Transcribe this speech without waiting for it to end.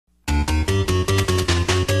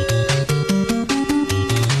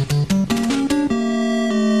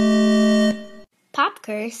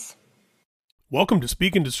Curse. Welcome to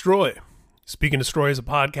Speak and Destroy. Speak and Destroy is a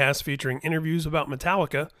podcast featuring interviews about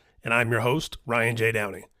Metallica, and I'm your host, Ryan J.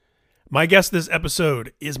 Downey. My guest this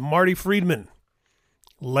episode is Marty Friedman,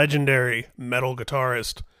 legendary metal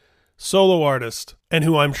guitarist, solo artist, and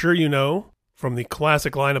who I'm sure you know from the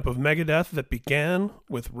classic lineup of Megadeth that began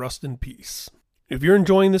with Rust in Peace. If you're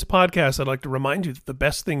enjoying this podcast, I'd like to remind you that the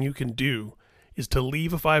best thing you can do is to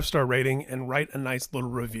leave a 5-star rating and write a nice little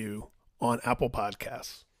review on Apple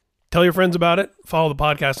Podcasts. Tell your friends about it, follow the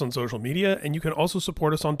podcast on social media, and you can also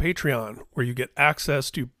support us on Patreon, where you get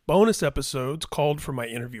access to bonus episodes called For My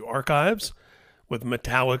Interview Archives with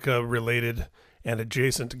Metallica-related and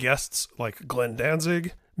adjacent guests like Glenn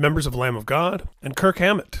Danzig, members of Lamb of God, and Kirk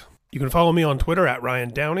Hammett. You can follow me on Twitter at Ryan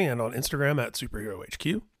Downey and on Instagram at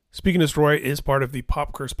SuperheroHQ. Speak and Destroy is part of the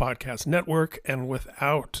Pop Curse Podcast Network, and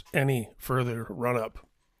without any further run-up,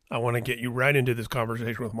 I want to get you right into this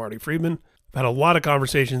conversation with Marty Friedman. I've had a lot of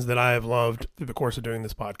conversations that I have loved through the course of doing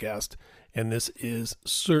this podcast, and this is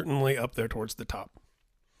certainly up there towards the top.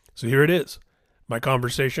 So here it is, my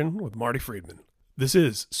conversation with Marty Friedman. This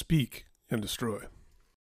is Speak and Destroy.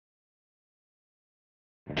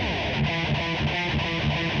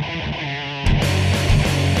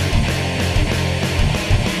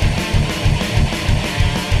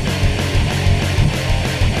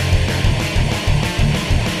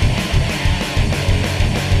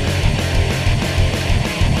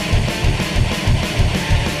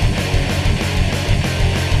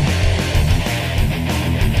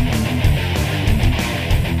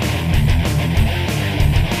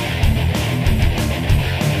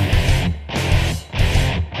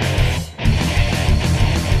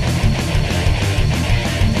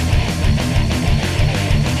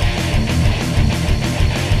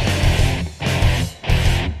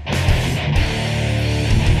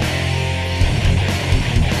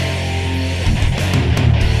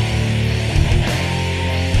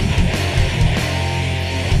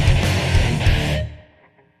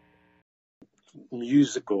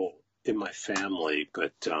 Musical in my family,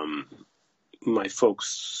 but my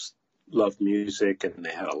folks loved music and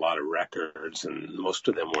they had a lot of records, and most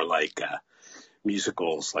of them were like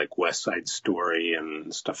musicals like West Side Story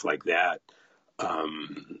and stuff like that.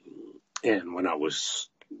 And when I was,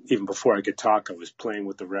 even before I could talk, I was playing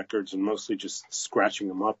with the records and mostly just scratching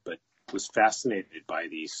them up, but was fascinated by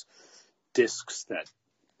these discs that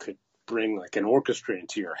could bring like an orchestra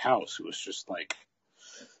into your house. It was just like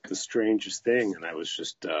the strangest thing, and I was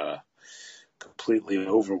just completely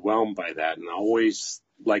overwhelmed by that. And I always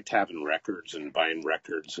liked having records and buying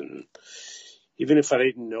records, and even if I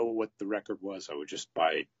didn't know what the record was, I would just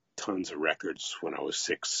buy tons of records when I was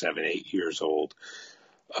 6, 7, 8 years old,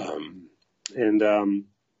 and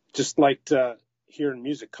just liked hearing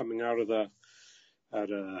music coming out of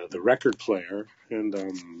the record player.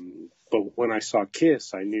 And but when I saw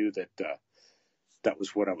Kiss, I knew that that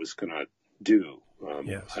was what I was gonna do.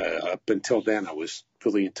 Yes. Up until then, I was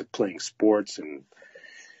really into playing sports, and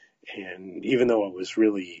even though I was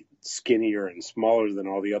really skinnier and smaller than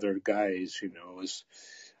all the other guys, you know,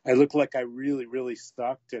 I looked like I really, really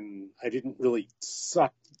sucked, and I didn't really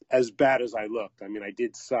suck as bad as I looked. I mean, I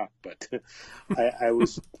did suck, but I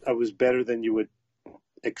was better than you would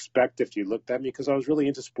expect if you looked at me, because I was really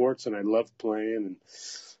into sports and I loved playing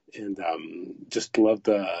and just loved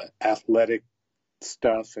the athletic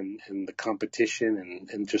stuff and the competition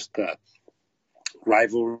and just the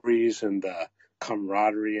rivalries and the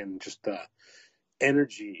camaraderie and just the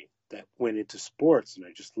energy that went into sports. And I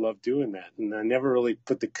just loved doing that. And I never really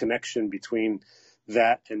put the connection between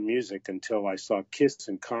that and music until I saw Kiss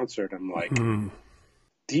in concert. I'm like,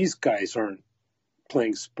 these guys aren't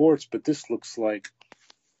playing sports, but this looks like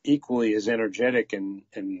equally as energetic and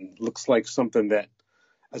looks like something that,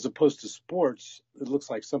 as opposed to sports, it looks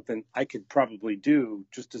like something I could probably do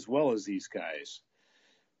just as well as these guys.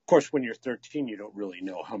 Of course, when you're 13, you don't really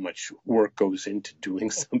know how much work goes into doing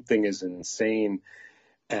something as insane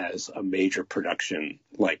as a major production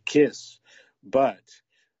like Kiss. But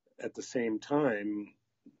at the same time,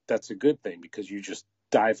 that's a good thing, because you just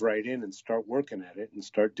dive right in and start working at it and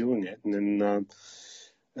start doing it. And then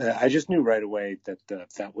I just knew right away that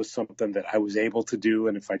that was something that I was able to do.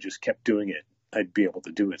 And if I just kept doing it, I'd be able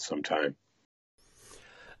to do it sometime.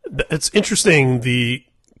 It's interesting, the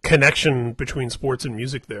connection between sports and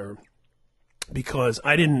music there, because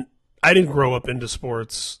I didn't grow up into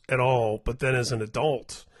sports at all. But then as an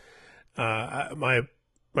adult, my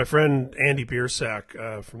friend Andy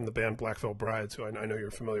Biersack from the band Black Veil Brides, who I know you're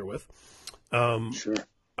familiar with, Sure.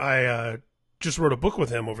 I just wrote a book with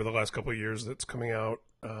him over the last couple of years that's coming out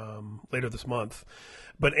later this month.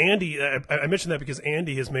 But Andy, I mentioned that because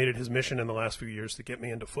Andy has made it his mission in the last few years to get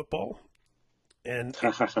me into football. And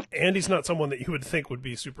Andy's not someone that you would think would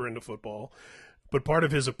be super into football, but part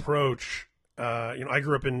of his approach, I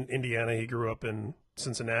grew up in Indiana. He grew up in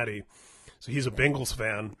Cincinnati. So he's a Bengals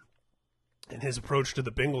fan. And his approach to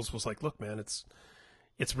the Bengals was like, look, man, it's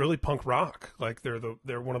really punk rock. Like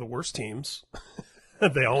they're one of the worst teams.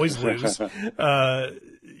 They always lose.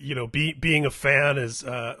 Being a fan is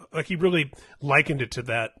like he really likened it to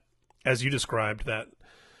that, as you described, that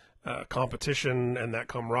competition and that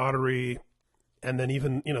camaraderie, and then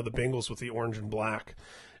even the Bengals with the orange and black,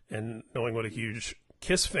 and knowing what a huge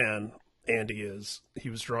Kiss fan Andy is, he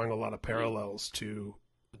was drawing a lot of parallels to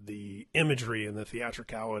the imagery and the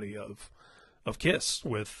theatricality of Kiss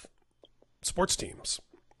with sports teams.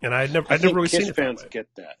 And I'd never really seen it. Fans get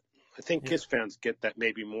that. I think Kiss fans get that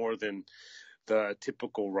maybe more than the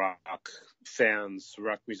typical rock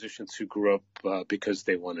musicians who grew up because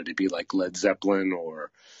they wanted to be like Led Zeppelin or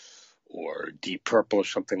Deep Purple or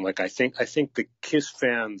something like. I think the Kiss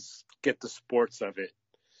fans get the sports of it,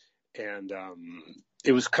 and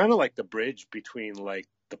it was kind of like the bridge between like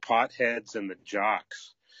the potheads and the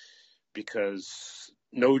jocks, because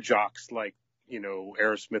no jocks like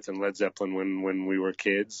Aerosmith and Led Zeppelin when we were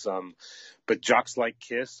kids. But jocks like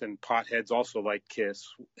Kiss and potheads also like Kiss.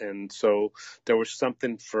 And so there was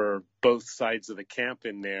something for both sides of the camp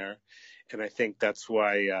in there. And I think that's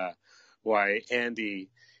why Andy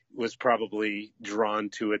was probably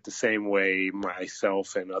drawn to it the same way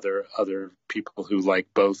myself and other people who like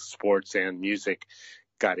both sports and music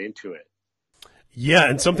got into it. Yeah.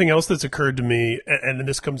 And something else that's occurred to me, and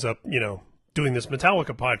this comes up, doing this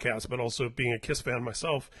Metallica podcast, but also being a Kiss fan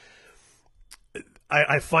myself,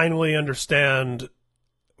 I finally understand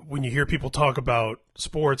when you hear people talk about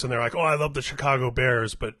sports and they're like, oh, I love the Chicago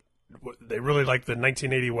Bears, but they really like the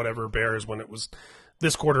 1980 whatever Bears when it was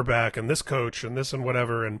this quarterback and this coach and this and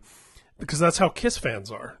whatever. And because that's how Kiss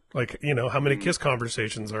fans are. Like, how many Kiss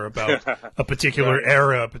conversations are about a particular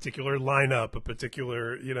era, a particular lineup, a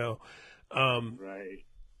particular, right.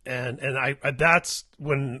 And I that's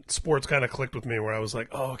when sports kind of clicked with me, where I was like,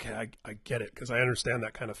 oh, okay, I get it, because I understand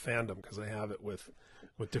that kind of fandom because I have it with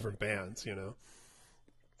different bands,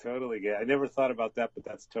 Totally, yeah. I never thought about that, but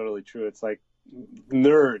that's totally true. It's like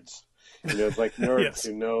nerds, it's like nerds yes.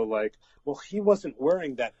 who know, like, well, he wasn't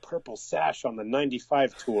wearing that purple sash on the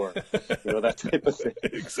 '95 tour, that type of thing.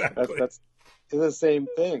 Exactly. That's the same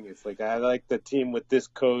thing. It's like, I like the team with this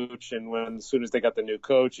coach, and as soon as they got the new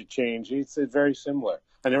coach, it changed. It's very similar.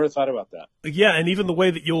 I never thought about that. Yeah, and even the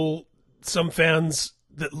way that some fans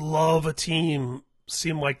that love a team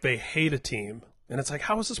seem like they hate a team. And it's like,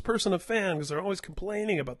 how is this person a fan? Because they're always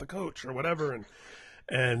complaining about the coach or whatever.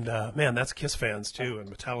 And man, that's Kiss fans too,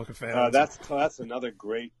 and Metallica fans. That's another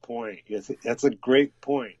great point. That's a great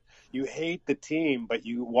point. You hate the team, but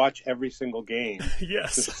you watch every single game.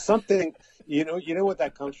 Yes. There's something, you know what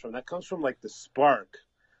that comes from? That comes from like the spark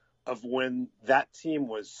of when that team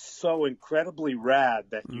was so incredibly rad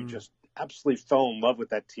that you just absolutely fell in love with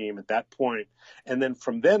that team at that point. And then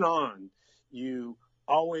from then on, you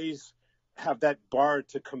always have that bar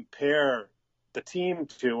to compare the team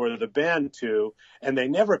to or the band to, and they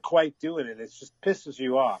never quite do it, and it just pisses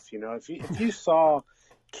you off. If you saw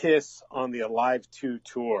Kiss on the Alive 2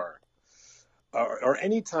 tour, or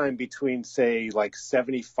any time between, say, like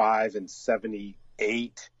 75 and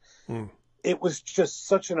 78, it was just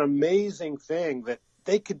such an amazing thing that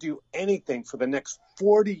they could do anything for the next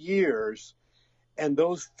 40 years, and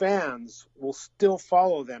those fans will still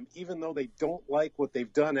follow them, even though they don't like what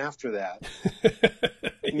they've done after that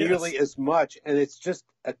nearly as much. And it's just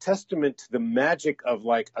a testament to the magic of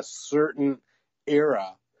like a certain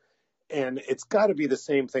era. And it's got to be the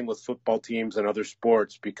same thing with football teams and other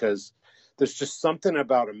sports, because there's just something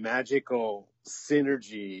about a magical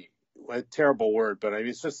synergy, a terrible word, but I mean,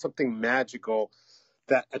 it's just something magical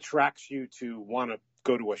that attracts you to want to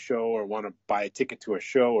go to a show or want to buy a ticket to a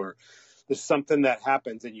show, or there's something that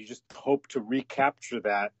happens and you just hope to recapture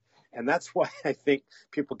that. And that's why I think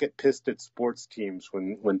people get pissed at sports teams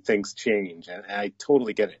when things change. And I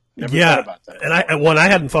totally get it. Never thought about that. And I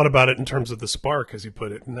hadn't thought about it in terms of the spark, as you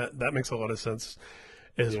put it. And that makes a lot of sense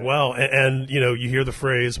as well. And you hear the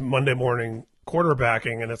phrase Monday morning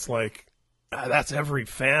quarterbacking, and it's like, that's every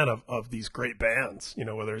fan of these great bands,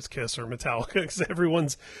 whether it's Kiss or Metallica,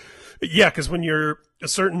 because because when you're a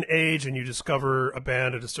certain age and you discover a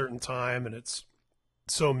band at a certain time, and it's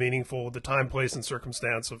so meaningful, the time, place, and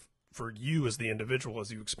circumstance for you as the individual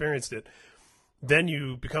as you experienced it, then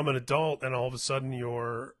you become an adult, and all of a sudden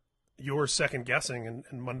you're second guessing,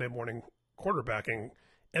 and Monday morning quarterbacking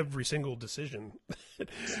every single decision.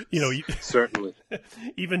 You know, Certainly.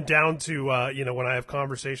 even down to you know, when I have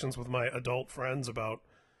conversations with my adult friends about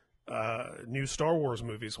new Star Wars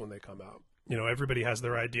movies when they come out. You know, everybody has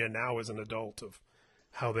their idea now as an adult of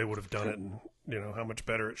how they would have done it, and you know how much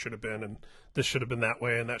better it should have been, and this should have been that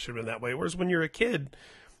way, and that should have been that way. Whereas when you're a kid,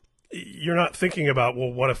 you're not thinking about,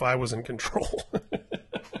 well, what if I was in control?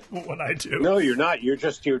 What would I do? No, you're not. You're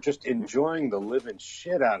just enjoying the living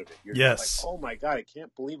shit out of it. You're Yes. just like, oh my God, I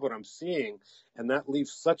can't believe what I'm seeing. And that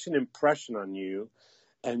leaves such an impression on you.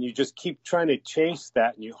 And you just keep trying to chase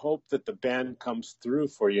that, and you hope that the band comes through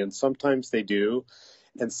for you. And sometimes they do,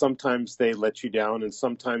 and sometimes they let you down, and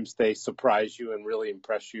sometimes they surprise you and really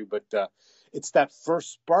impress you. But it's that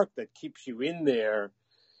first spark that keeps you in there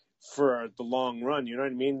for the long run. You know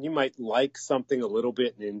what I mean? You might like something a little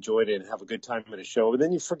bit and enjoy it and have a good time at a show, but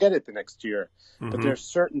then you forget it the next year. Mm-hmm. But there's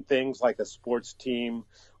certain things like a sports team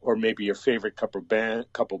or maybe your favorite couple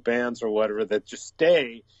bands or whatever that just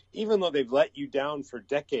stay, even though they've let you down for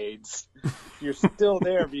decades. You're still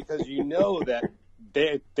there because you know that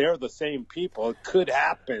they're the same people. It could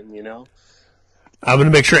happen, you know. I'm going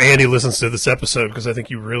to make sure Andy listens to this episode because I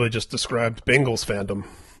think you really just described Bengals fandom.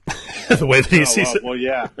 The way that he sees it. Well,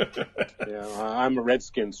 yeah. I'm a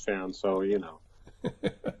Redskins fan, so, you know.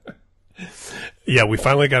 Yeah,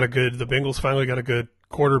 the Bengals finally got a good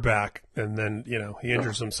quarterback, and then, you know, he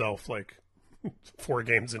injures himself like 4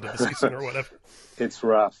 games into the season or whatever. It's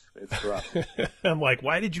rough. I'm like,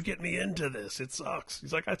 why did you get me into this? It sucks.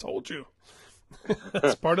 He's like, I told you.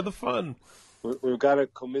 That's part of the fun. We've got to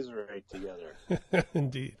commiserate together.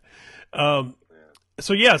 Indeed.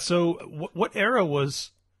 So what era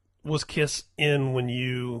was Kiss in when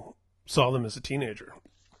you saw them as a teenager?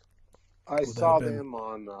 I saw them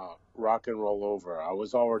on Rock and Roll Over. I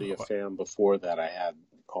was already a fan before that. I had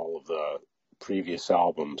all of the previous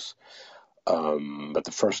albums. But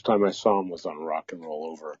the first time I saw them was on Rock and Roll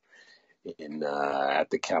Over at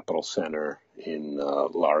the Capitol Center in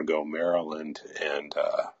Largo, Maryland. And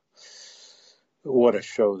what a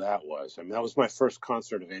show that was. I mean, that was my first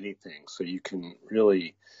concert of anything. So you can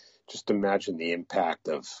really just imagine the impact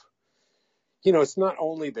of, you know, it's not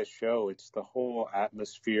only the show, it's the whole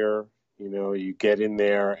atmosphere. You know, you get in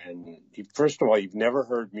there and first of all, you've never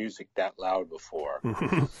heard music that loud before.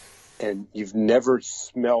 And you've never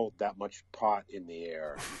smelled that much pot in the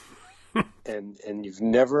air. and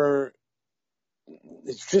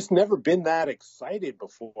it's just never been that excited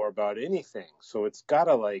before about anything. So it's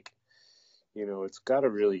gotta it's gotta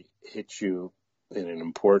really hit you in an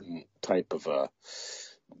important type of a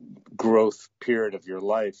growth period of your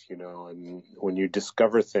life, you know, and when you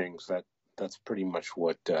discover things that's pretty much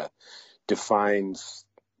what defines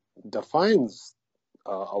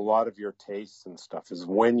a lot of your tastes and stuff, is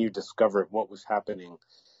when you discover what was happening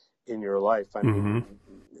in your life. I mean,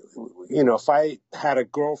 you know, if I had a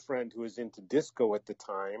girlfriend who was into disco at the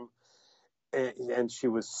time and she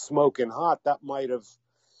was smoking hot, that might have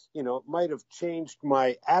changed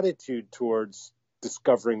my attitude towards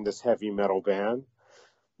discovering this heavy metal band.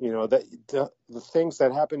 You know, that the things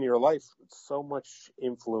that happen in your life so much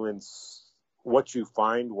influence what you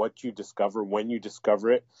find, what you discover, when you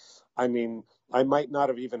discover it. I mean, I might not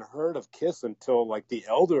have even heard of Kiss until like The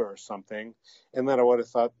Elder or something, and then I would have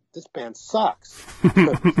thought, this band sucks.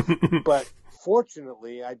 But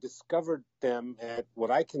fortunately, I discovered them at what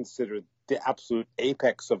I consider the absolute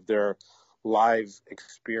apex of their live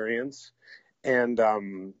experience. And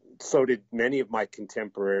so did many of my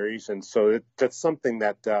contemporaries. And so that's something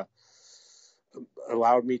that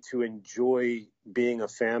allowed me to enjoy being a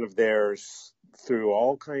fan of theirs through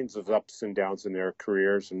all kinds of ups and downs in their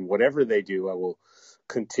careers. And whatever they do, I will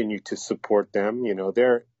continue to support them. You know,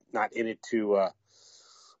 they're not in it to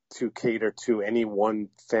cater to any one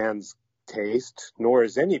fan's taste, nor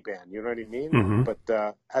is any band, you know what I mean? Mm-hmm.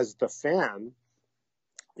 But as the fan,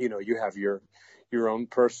 you know, you have your own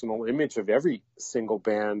personal image of every single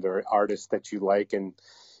band or artist that you like, and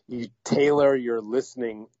you tailor your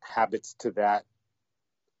listening habits to that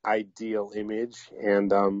ideal image.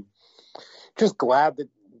 And just glad that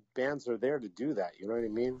bands are there to do that. You know what I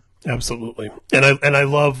mean? Absolutely. And I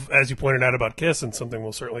love, as you pointed out about Kiss, and something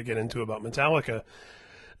we'll certainly get into about Metallica,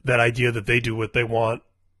 that idea that they do what they want,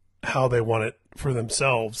 how they want it for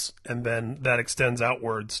themselves, and then that extends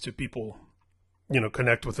outwards to people, you know,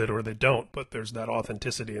 connect with it or they don't. But there's that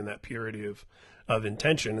authenticity and that purity of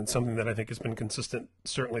intention, and something that I think has been consistent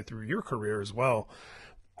certainly through your career as well.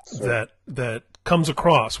 Sure. That comes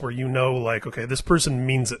across where, you know, like, okay, this person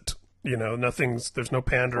means it. You know, there's no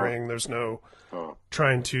pandering, there's no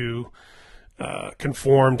trying to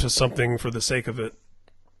conform to something for the sake of it.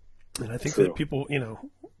 And I think that people, you know,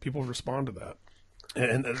 People respond to that,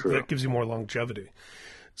 and True. that gives you more longevity.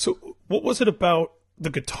 So, what was it about the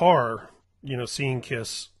guitar, seeing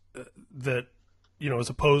Kiss, that, as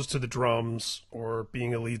opposed to the drums or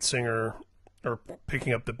being a lead singer or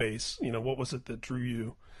picking up the bass, what was it that drew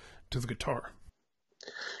you to the guitar?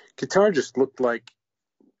 Guitar just looked like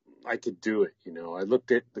I could do it. I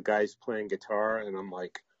looked at the guys playing guitar and I'm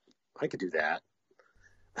like, I could do that.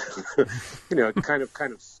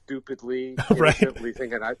 Kind of stupidly, Right. innocently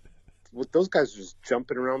thinking, those guys are just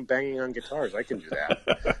jumping around banging on guitars. I can do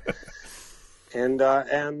that. And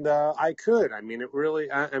I could. I mean, it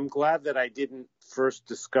really. I'm glad that I didn't first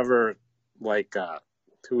discover like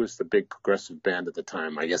who was the big progressive band at the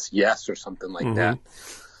time. I guess Yes or something like that.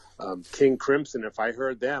 King Crimson. If I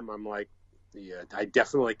heard them, I'm like, yeah, I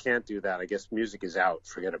definitely can't do that. I guess music is out.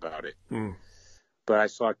 Forget about it. But I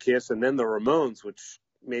saw Kiss, and then the Ramones, which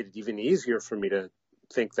made it even easier for me to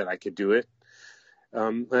think that I could do it.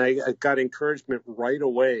 I got encouragement right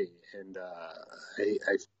away, and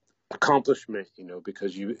I accomplishment,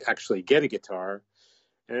 because you actually get a guitar,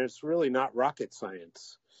 and it's really not rocket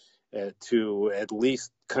science to at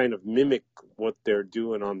least kind of mimic what they're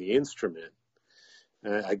doing on the instrument.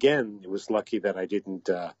 Again, it was lucky that I didn't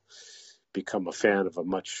become a fan of a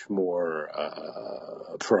much more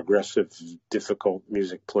progressive, difficult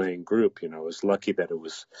music playing group. It was lucky that it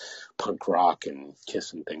was punk rock and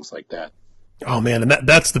Kiss and things like that. Oh man, and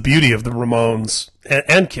that's the beauty of the Ramones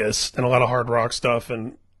and Kiss and a lot of hard rock stuff,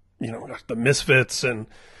 and the Misfits and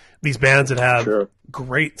these bands that have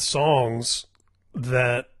great songs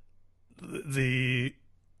that the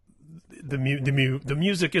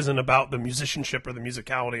music isn't about the musicianship or the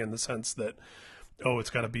musicality in the sense that,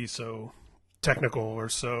 it's got to be so technical or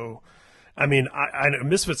so. I mean, I know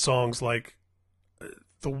Misfit songs, like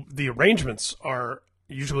the arrangements are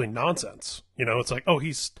usually nonsense. It's like,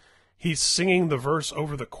 he's singing the verse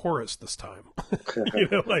over the chorus this time.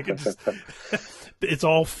 It's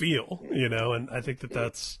all feel, and I think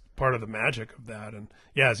that's part of the magic of that. And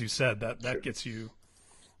yeah, as you said, that gets you,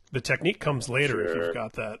 the technique comes later if you've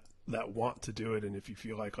got that want to do it. And if you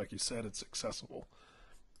feel like you said, it's accessible.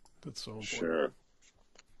 That's so important.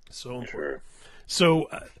 So important. So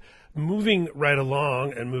moving right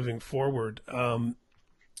along and moving forward, and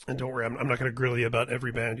don't worry, I'm not going to grill you about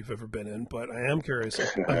every band you've ever been in, but I am curious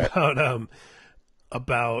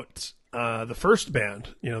about the first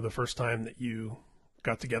band. The first time that you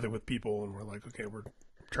got together with people and were like, okay,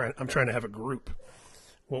 I'm trying to have a group.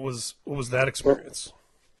 What was that experience?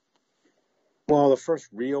 Well, the first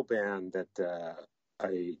real band that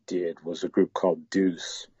I did was a group called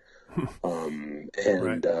Deuce.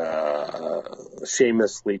 Right.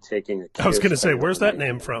 Shamelessly taking a Kiss. I was going to say, where's that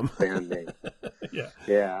name from? Band name.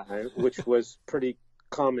 Yeah, which was pretty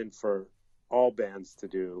common for all bands to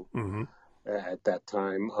do at that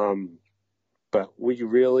time. But we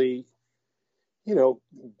really,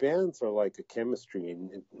 bands are like a chemistry, and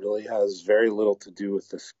it really has very little to do with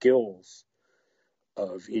the skills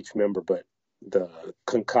of each member, but the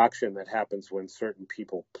concoction that happens when certain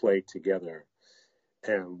people play together.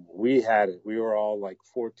 And we had it. We were all like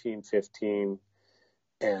 14, 15,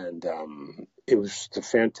 and it was just a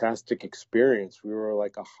fantastic experience. We were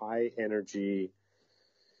like a high energy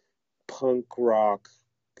punk rock,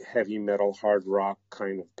 heavy metal, hard rock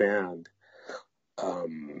kind of band.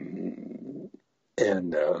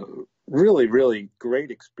 And really, really great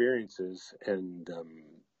experiences. And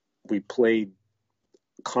we played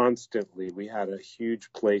constantly. We had a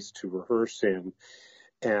huge place to rehearse in,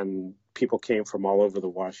 and people came from all over the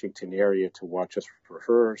Washington area to watch us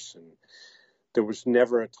rehearse. And there was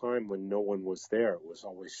never a time when no one was there. It was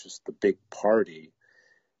always just the big party.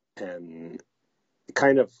 And it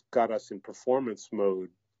kind of got us in performance mode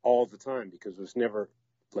all the time, because it was never,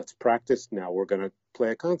 let's practice now, we're going to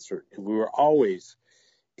play a concert. And we were always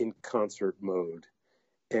in concert mode.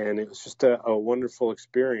 And it was just a wonderful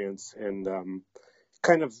experience, and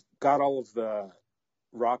kind of got all of the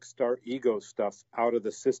rock star ego stuff out of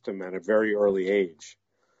the system at a very early age.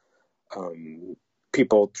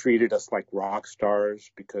 People treated us like rock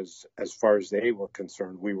stars because, as far as they were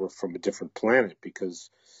concerned, we were from a different planet, because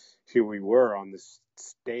here we were on this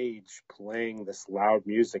stage playing this loud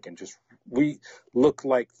music, and we looked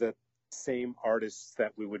like the same artists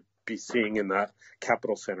that we would be seeing in the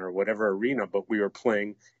Capitol Center or whatever arena, but we were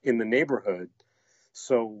playing in the neighborhood.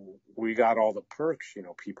 So we got all the perks.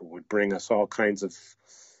 People would bring us all kinds of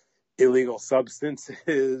illegal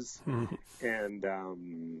substances, and there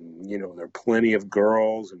are plenty of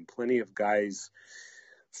girls and plenty of guys,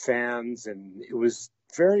 fans, and it was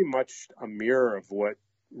very much a mirror of what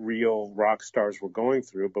real rock stars were going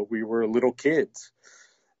through. But we were little kids,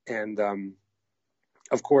 and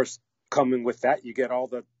of course, coming with that, you get all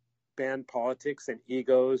the band politics and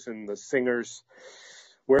egos, and the singers.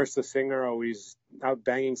 Where's the singer? Always out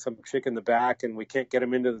banging some chick in the back, and we can't get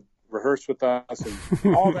him into rehearse with us,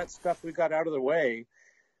 and all that stuff we got out of the way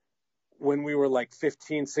when we were like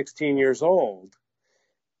 15, 16 years old.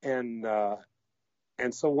 And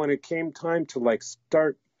so when it came time to like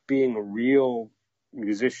start being a real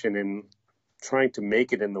musician and trying to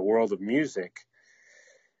make it in the world of music,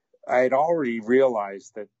 I had already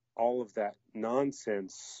realized that all of that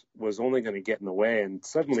nonsense was only going to get in the way. And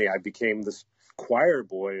suddenly I became this choir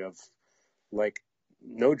boy of like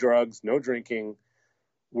no drugs, no drinking,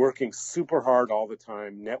 working super hard all the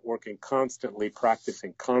time, networking constantly,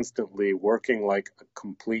 practicing constantly, working like a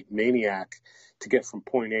complete maniac to get from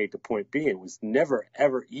point A to point B. It was never,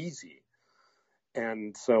 ever easy.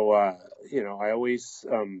 And so, I always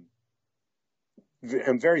am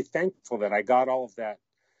very thankful that I got all of that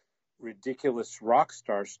ridiculous rock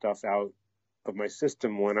star stuff out of my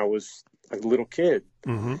system when I was a little kid.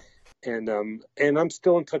 Mm-hmm. And I'm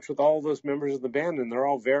still in touch with all those members of the band, and they're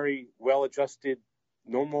all very well-adjusted,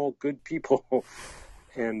 normal, good people.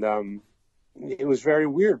 And it was very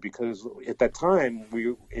weird because at that time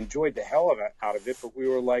we enjoyed the hell out of it, but we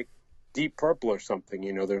were like Deep Purple or something.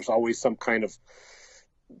 There's always some kind of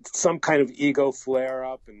ego flare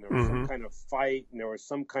up, and there was some kind of fight, and there was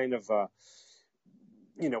some kind of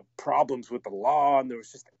problems with the law, and there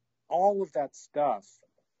was just all of that stuff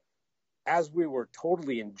as we were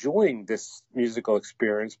totally enjoying this musical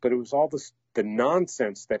experience. But it was all the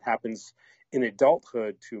nonsense that happens in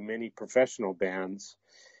adulthood to many professional bands.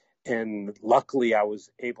 And luckily I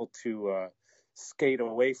was able to skate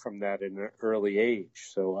away from that in an early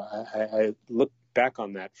age. So I look back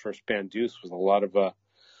on that first band Deuce with a lot of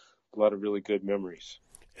really good memories.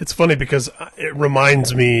 It's funny because it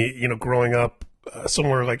reminds me, growing up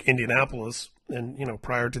somewhere like Indianapolis, and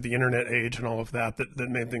prior to the internet age and all of that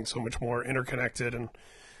made things so much more interconnected and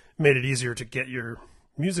made it easier to get your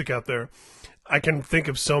music out there. I can think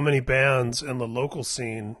of so many bands in the local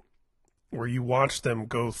scene where you watch them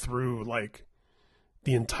go through like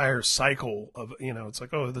the entire cycle of, it's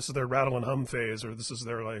like, oh, this is their Rattle and Hum phase, or this is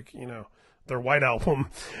their like, their White Album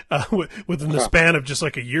within the span of just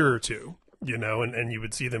like a year or two, and you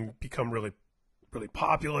would see them become really, really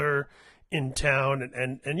popular in town.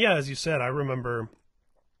 And yeah, as you said, I remember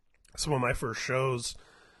some of my first shows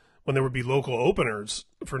when there would be local openers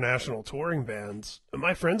for national touring bands. And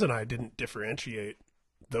my friends and I didn't differentiate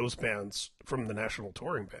those bands from the national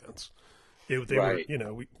touring bands. They right.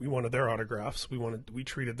 were, we wanted their autographs. We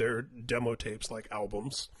treated their demo tapes like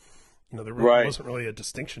albums. There really wasn't really a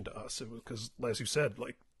distinction to us. It was because, as you said,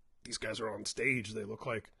 like these guys are on stage. They look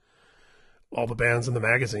like all the bands in the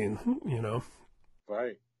magazine,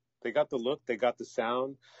 Right. They got the look, they got the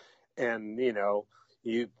sound, and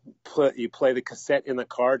you play the cassette in the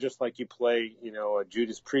car just like you play a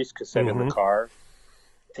Judas Priest cassette in the car,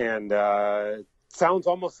 and sounds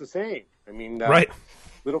almost the same. I mean, right.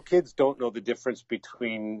 Little kids don't know the difference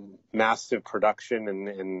between massive production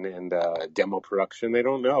and demo production. They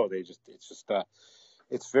don't know.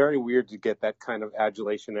 It's very weird to get that kind of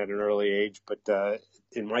adulation at an early age. But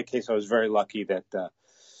in my case, I was very lucky that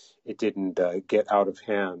it didn't get out of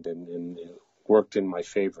hand and it worked in my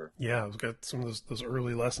favor. Yeah, I've got some of those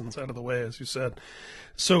early lessons out of the way, as you said.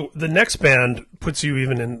 So the next band puts you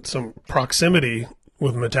even in some proximity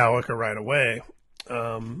with Metallica right away.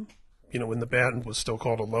 When the band was still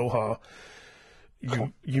called Aloha,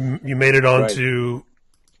 you made it onto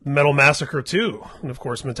Metal Massacre 2. And of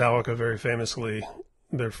course, Metallica very famously,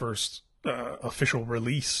 their first official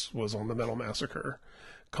release was on the Metal Massacre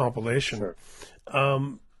compilation. Sure.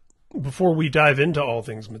 Before we dive into all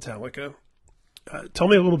things Metallica, tell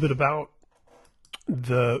me a little bit about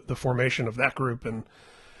the formation of that group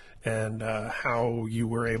and how you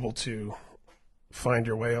were able to find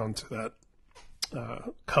your way onto that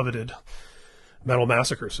coveted Metal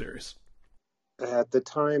Massacre series. At the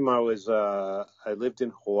time, I lived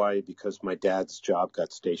in Hawaii because my dad's job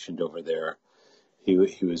got stationed over there. He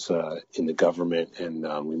was in the government, and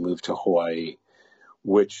we moved to Hawaii,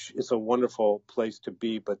 which is a wonderful place to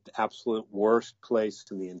be, but the absolute worst place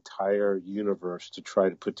in the entire universe to try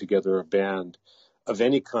to put together a band of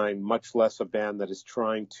any kind, much less a band that is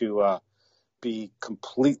trying to be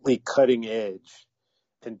completely cutting edge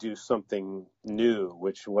and do something new,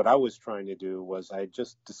 which what I was trying to do was I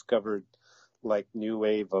just discovered like new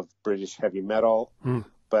wave of British heavy metal,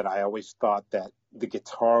 but I always thought that the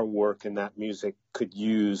guitar work in that music could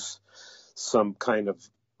use some kind of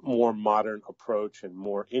more modern approach and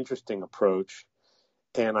more interesting approach.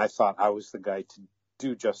 And I thought I was the guy to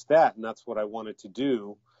do just that. And that's what I wanted to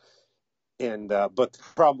do. but the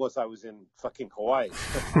problem was I was in fucking Hawaii.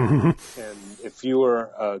 And if you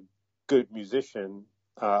were a good musician,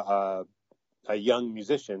 a young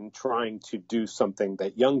musician trying to do something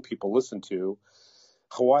that young people listen to,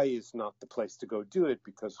 Hawaii is not the place to go do it,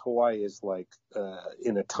 because Hawaii is like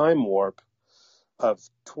in a time warp of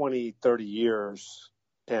 20, 30 years,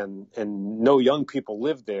 and no young people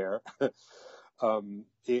live there.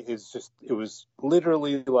 It was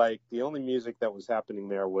literally like the only music that was happening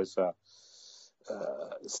there was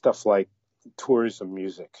stuff like tourism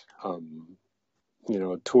music,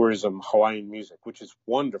 tourism Hawaiian music, which is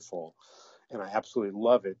wonderful, and I absolutely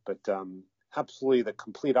love it. But absolutely the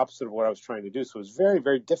complete opposite of what I was trying to do. So it was very,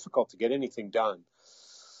 very difficult to get anything done.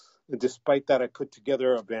 And despite that, I put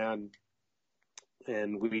together a band,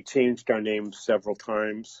 and we changed our name several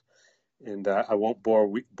times. And I won't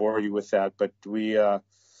bore you with that, but we were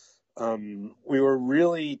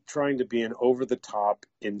really trying to be an over-the-top,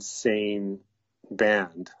 insane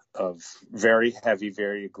band of very heavy,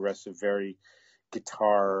 very aggressive, very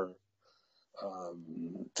guitar,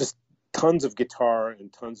 just tons of guitar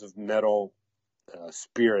and tons of metal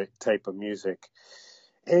spirit type of music.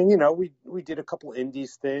 And we did a couple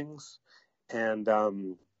indies things, and I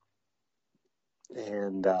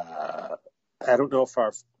don't know if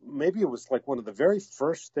maybe it was like one of the very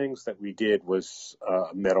first things that we did was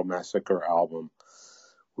a Metal Massacre album.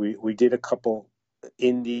 We did a couple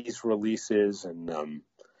indies releases, and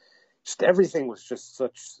just everything was just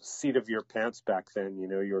such seat of your pants back then.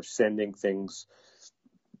 You're sending things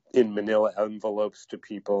in manila envelopes to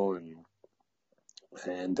people,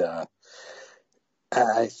 and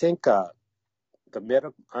I think the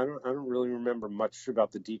metal. I don't really remember much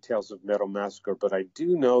about the details of Metal Massacre, but I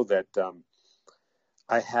do know that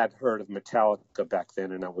I had heard of Metallica back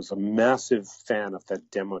then, and I was a massive fan of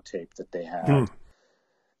that demo tape that they had.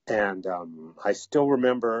 And I still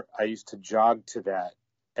remember I used to jog to that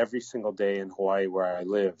every single day in Hawaii where I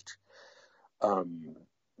lived,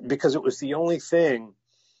 because it was the only thing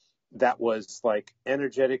that was like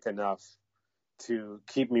energetic enough to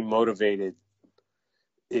keep me motivated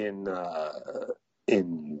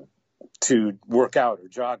to work out or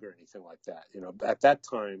jog or anything like that. At that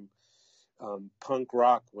time, punk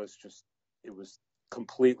rock was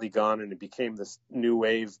completely gone, and it became this new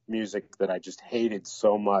wave music that I just hated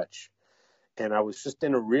so much. And I was just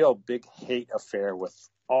in a real big hate affair with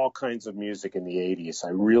all kinds of music in the 80s. I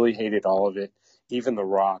really hated all of it, even the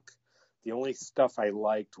rock. The only stuff I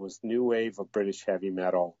liked was new wave of British heavy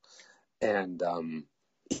metal. And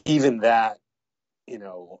even that,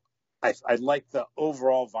 I liked the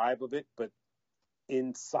overall vibe of it, but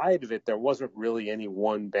inside of it, there wasn't really any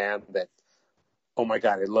one band that, oh my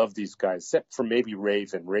God, I love these guys, except for maybe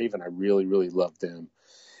Raven. Raven, I really, really loved them.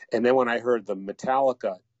 And then when I heard the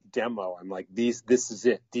Metallica demo, I'm like, this is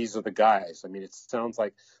it. These are the guys. I mean, it sounds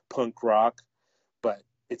like punk rock, but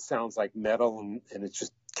it sounds like metal, and it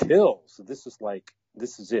just kills. So this is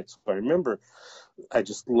it. So I remember I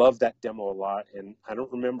just loved that demo a lot. And I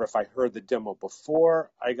don't remember if I heard the demo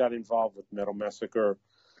before I got involved with Metal Massacre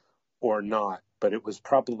or not, but it was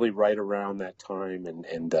probably right around that time.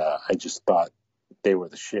 And I just thought they were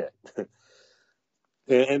the shit.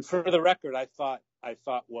 And for the record, I thought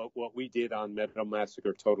what we did on Metal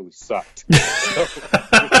Massacre totally sucked. So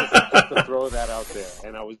just to throw that out there.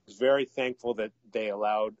 And I was very thankful that they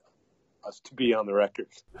allowed us to be on the record.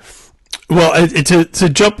 Well, to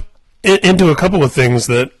jump into a couple of things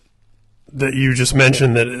that you just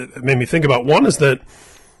mentioned that it made me think about. One is that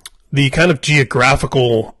the kind of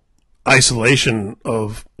geographical isolation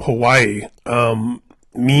of Hawaii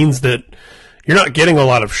means that you're not getting a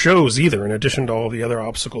lot of shows either, in addition to all the other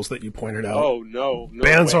obstacles that you pointed out. Oh, no.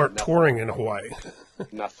 Bands aren't touring in Hawaii.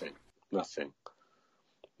 Nothing.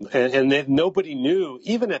 And nobody knew,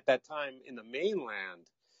 even at that time in the mainland,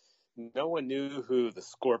 no one knew who the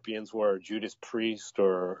Scorpions were, or Judas Priest,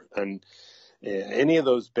 and any of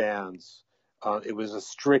those bands. It was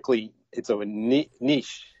it's a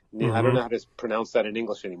niche. Mm-hmm. I don't know how to pronounce that in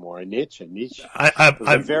English anymore. A niche.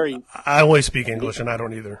 I only speak English, and I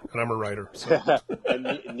don't either, and I'm a writer. So.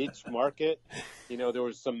 a niche market. There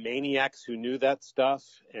was some maniacs who knew that stuff,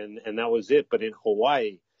 and that was it. But in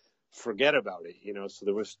Hawaii, forget about it. So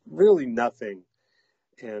there was really nothing,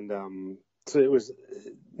 and so it was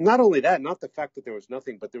not only that, not the fact that there was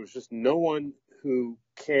nothing, but there was just no one who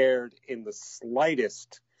cared in the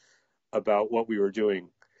slightest about what we were doing.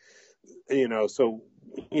 So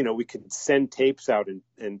we could send tapes out,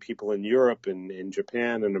 and people in Europe and in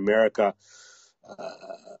Japan and America,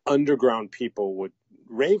 underground people would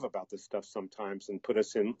rave about this stuff sometimes and put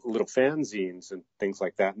us in little fanzines and things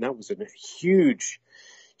like that. And that was a huge,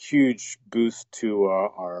 huge boost to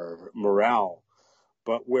our morale.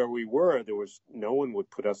 But where we were, there was no one would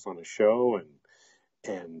put us on a show,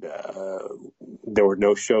 and there were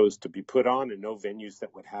no shows to be put on, and no venues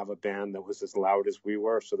that would have a band that was as loud as we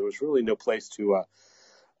were. So there was really no place to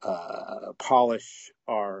polish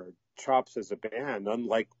our chops as a band,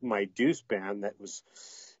 unlike my Deuce band that was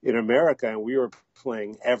in America, and we were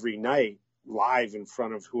playing every night live in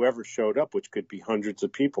front of whoever showed up, which could be hundreds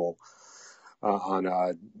of people on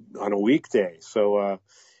a weekday. So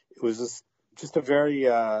it was just a very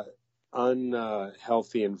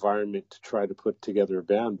unhealthy environment to try to put together a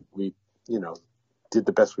band. We, did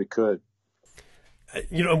the best we could.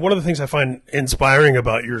 One of the things I find inspiring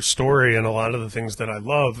about your story, and a lot of the things that I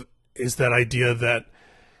love, is that idea that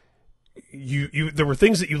there were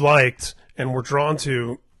things that you liked and were drawn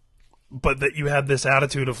to, but that you had this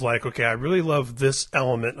attitude of like, okay, I really love this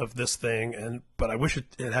element of this thing, but I wish it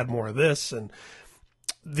had more of this. And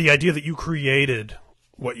the idea that you created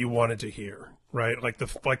what you wanted to hear, right? Like the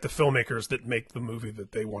filmmakers that make the movie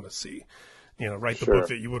that they want to see, write the book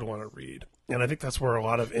that you would want to read. And I think that's where a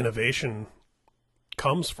lot of innovation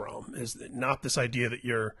comes from, is not this idea that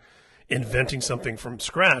you're inventing something from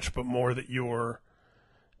scratch, but more that you're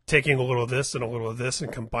taking a little of this and a little of this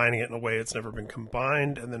and combining it in a way it's never been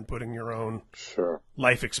combined, and then putting your own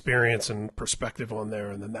life experience and perspective on there.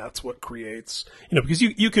 And then that's what creates, because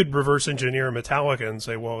you could reverse engineer Metallica and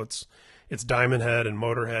say, well, it's Diamond Head and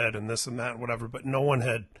Motorhead and this and that and whatever, but no one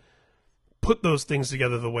had put those things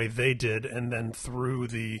together the way they did. And then through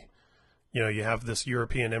you have this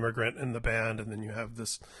European immigrant in the band, and then you have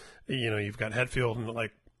this, you've got Hetfield, and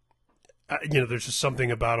there's just something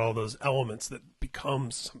about all those elements that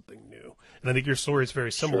becomes something new. And I think your story is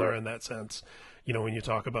very similar in that sense, when you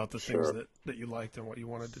talk about the things that you liked and what you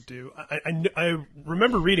wanted to do. I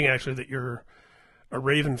remember reading, actually, that you're a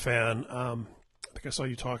Raven fan. I think I saw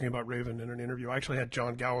you talking about Raven in an interview. I actually had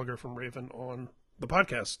John Gallagher from Raven on the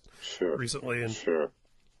podcast recently, and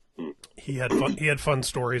he had fun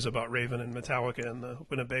stories about Raven and Metallica and the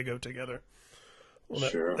Winnebago together. Well,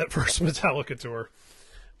 that first Metallica tour.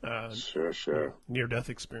 Near-death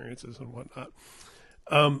experiences and whatnot.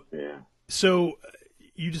 So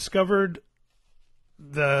you discovered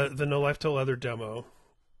the No Life Till Leather demo.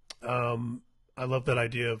 I love that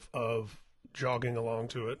idea of jogging along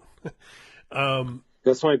to it.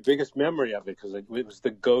 That's my biggest memory of it, because it was the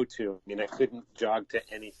go-to. I mean, I couldn't jog to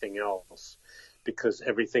anything else because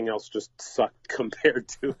everything else just sucked compared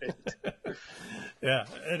to it.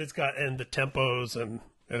 And the tempos and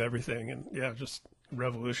everything, and just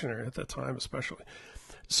revolutionary at that time, especially.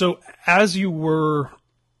 So as you were,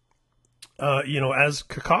 as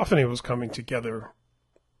Cacophony was coming together,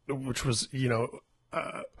 which was,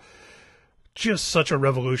 just such a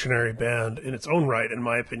revolutionary band in its own right, in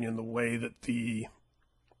my opinion, the way that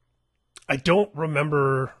I don't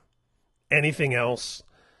remember anything else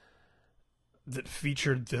that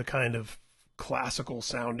featured the kind of classical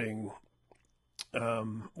sounding,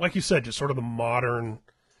 like you said, just sort of the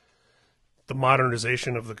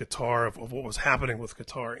modernization of the guitar, of what was happening with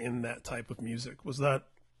guitar in that type of music. Was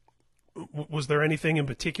there anything in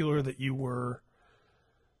particular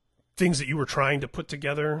things that you were trying to put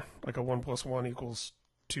together, like a 1 + 1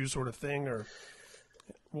 = 2 sort of thing, or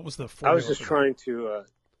what was the formula? I was just trying to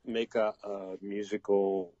make a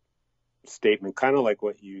musical statement, kind of like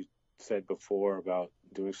what you said before about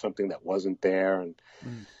doing something that wasn't there. And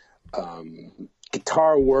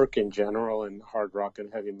guitar work in general in hard rock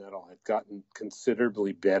and heavy metal had gotten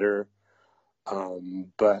considerably better,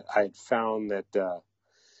 but I had found that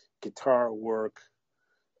guitar work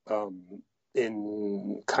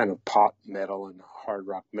in kind of pop metal and hard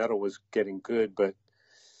rock metal was getting good, but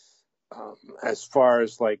as far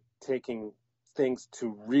as like taking things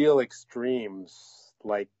to real extremes,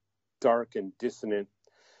 like dark and dissonant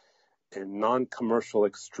and non-commercial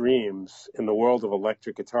extremes in the world of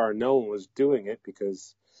electric guitar, no one was doing it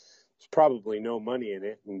because there's probably no money in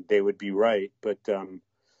it, and they would be right. But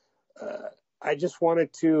I just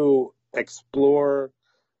wanted to explore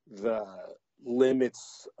the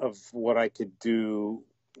limits of what I could do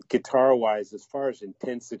guitar-wise as far as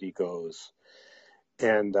intensity goes.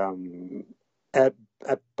 And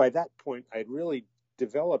by that point, I'd really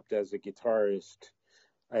developed as a guitarist,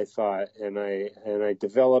 I thought, and I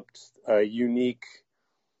developed a unique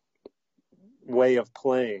way of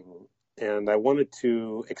playing, and I wanted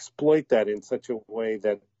to exploit that in such a way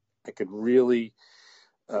that I could really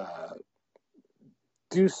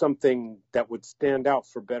do something that would stand out,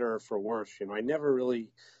 for better or for worse. I never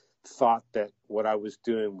really thought that what I was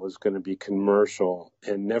doing was going to be commercial,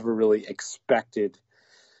 and never really expected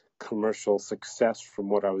commercial success from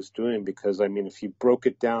what I was doing, because I mean, if you broke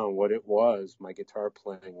it down, what it was, my guitar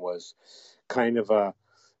playing was kind of a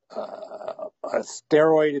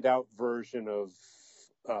steroided out version of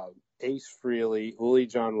Ace Frehley, Uli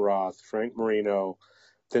John Roth, Frank Marino,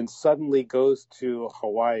 then suddenly goes to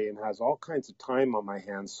Hawaii and has all kinds of time on my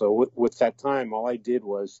hands. So with that time, all I did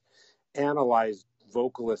was analyze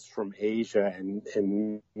vocalists from Asia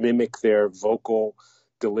and mimic their vocal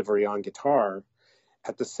delivery on guitar.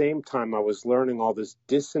 At the same time, I was learning all this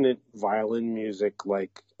dissonant violin music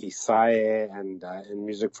like Isaie and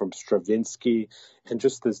music from Stravinsky, and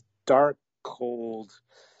just this dark, cold,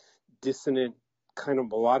 dissonant, kind of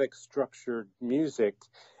melodic structured music.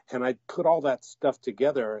 And I put all that stuff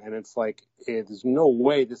together, and it's like, there's no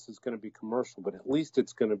way this is going to be commercial, but at least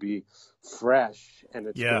it's going to be fresh, and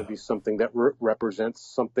it's going to be something that represents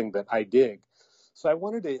something that I dig. So I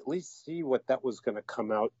wanted to at least see what that was going to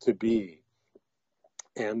come out to be.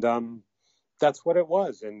 And that's what it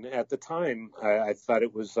was. And at the time, I thought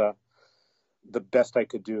it was the best I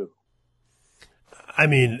could do. I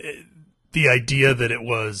mean, the idea that it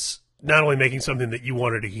was not only making something that you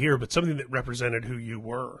wanted to hear, but something that represented who you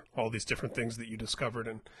were, all these different things that you discovered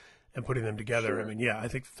and putting them together. Sure. I mean, yeah, I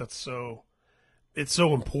think it's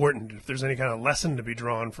so important. If there's any kind of lesson to be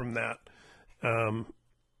drawn from that,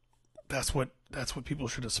 that's what people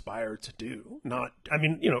should aspire to do. Not, I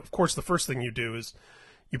mean, you know, of course, the first thing you do is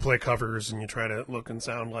you play covers and you try to look and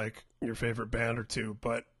sound like your favorite band or two.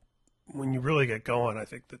 But when you really get going, I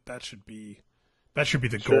think that should be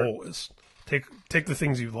the goal, is take the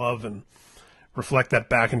things you love and reflect that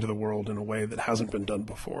back into the world in a way that hasn't been done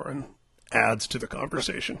before and adds to the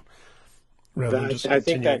conversation. I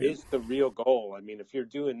think that is the real goal. I mean, if you're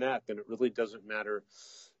doing that, then it really doesn't matter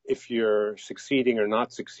if you're succeeding or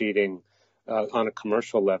not succeeding on a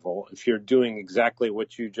commercial level. If you're doing exactly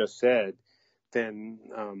what you just said, then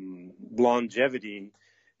longevity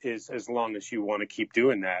is as long as you want to keep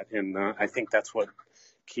doing that. And I think that's what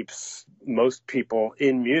keeps most people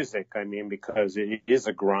in music. I mean, because it is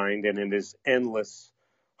a grind and it is endless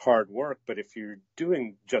hard work. But if you're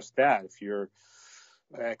doing just that, if you're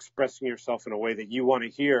expressing yourself in a way that you want to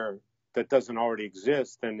hear that doesn't already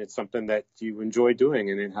exist, then it's something that you enjoy doing,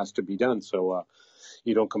 and it has to be done. So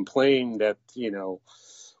you don't complain that, you know,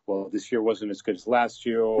 well, this year wasn't as good as last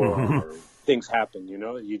year, or things happen, you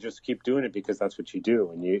know. You just keep doing it because that's what you do,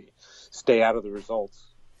 and you stay out of the results.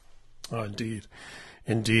 Oh, indeed.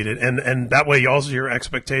 And that way also your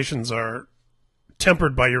expectations are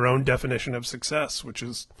tempered by your own definition of success, which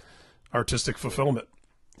is artistic fulfillment.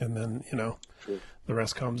 And then, you know, the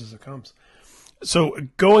rest comes as it comes. So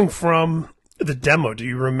going from the demo, do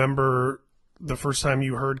you remember the first time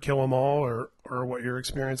you heard Kill 'Em All, or what your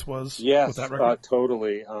experience was with that record? Yes,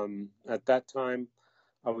 totally. At that time,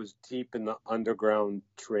 I was deep in the underground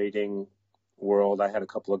trading world. I had a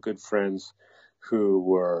couple of good friends who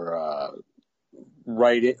were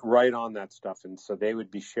right on that stuff, and so they would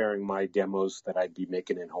be sharing my demos that I'd be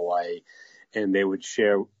making in Hawaii, and they would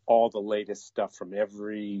share all the latest stuff from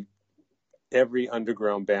every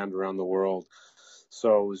underground band around the world.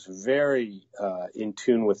 So I was very in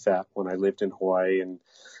tune with that when I lived in Hawaii. And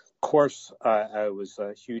of course, I was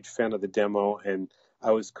a huge fan of the demo, and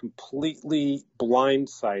I was completely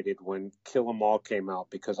blindsided when Kill 'Em All came out,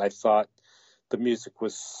 because I thought the music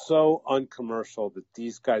was so uncommercial that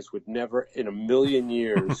these guys would never in a million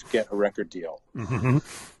years get a record deal. Mm-hmm.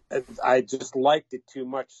 I just liked it too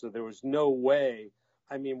much, so there was no way.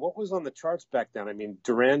 I mean, what was on the charts back then? I mean,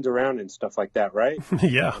 Duran Duran and stuff like that, right?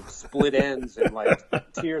 Yeah. Like Split Ends and like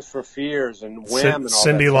Tears for Fears and Wham and all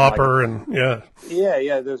Cyndi that. Lauper, like, and yeah.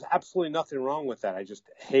 Yeah. There's absolutely nothing wrong with that. I just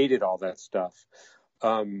hated all that stuff.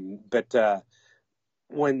 But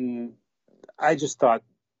when I just thought,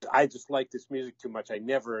 I just liked this music too much, I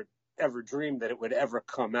never ever dreamed that it would ever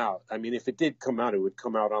come out. I mean, if it did come out, it would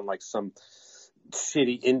come out on like some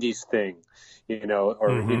shitty indies thing, you know, or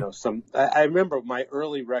you know, some. I remember my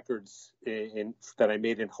early records that I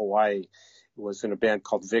made in Hawaii was in a band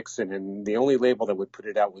called Vixen, and the only label that would put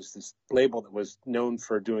it out was this label that was known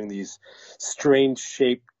for doing these strange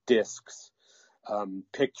shaped discs,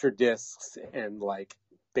 picture discs, and like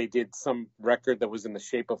they did some record that was in the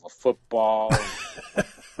shape of a football, and,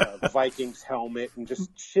 Vikings helmet, and just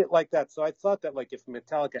shit like that. So I thought that like if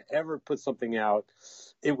Metallica ever put something out,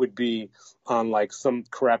 it would be on like some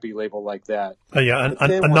crappy label like that. Yeah,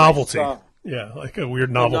 a novelty. Yeah, like a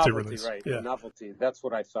weird novelty release. Right, yeah. A novelty. That's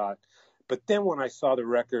what I thought. But then when I saw the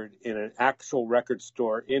record in an actual record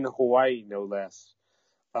store in Hawaii, no less,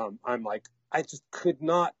 I'm like, I just could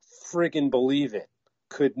not friggin' believe it.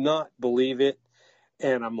 Could not believe it.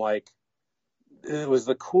 And I'm like, it was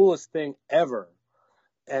the coolest thing ever.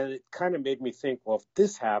 And it kind of made me think, well, if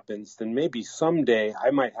this happens, then maybe someday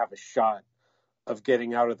I might have a shot of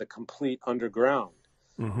getting out of the complete underground,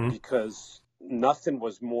 because nothing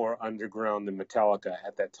was more underground than Metallica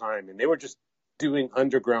at that time. And they were just doing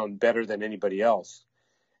underground better than anybody else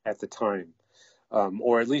at the time,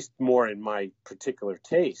 or at least more in my particular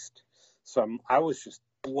taste. So I was just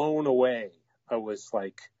blown away. I was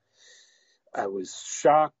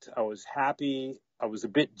shocked. I was happy. I was a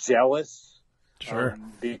bit jealous. Sure.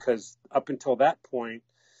 Because up until that point,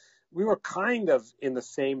 we were kind of in the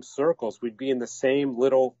same circles. We'd be in the same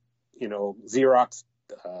little, Xerox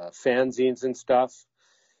fanzines and stuff.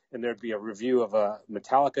 And there'd be a review of a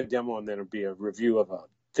Metallica demo, and then there'd be a review of a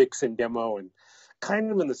Vixen demo, and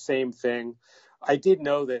kind of in the same thing. I did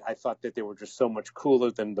know that I thought that they were just so much cooler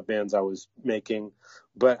than the bands I was making,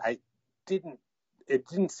 but I didn't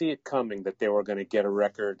see it coming that they were going to get a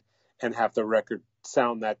record and have the record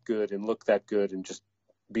sound that good and look that good and just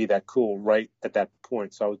be that cool right at that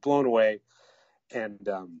point. So I was blown away and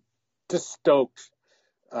just stoked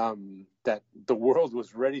that the world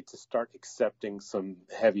was ready to start accepting some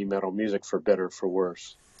heavy metal music, for better or for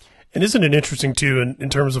worse. And isn't it interesting too, in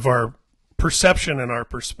terms of our perception and our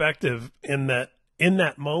perspective, in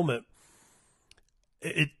that moment,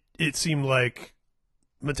 it seemed like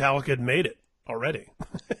Metallica had made it already.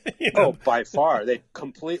 Oh, by far. They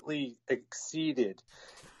completely exceeded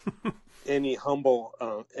any humble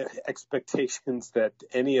expectations that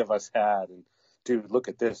any of us had. And dude, look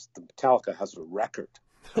at this. The Metallica has a record.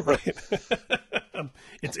 Right.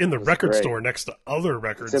 It's in the record store next to other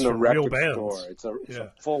records from real bands. Store. It's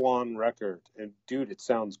a full-on record. And dude, it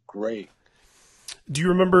sounds great. Do you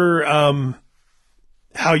remember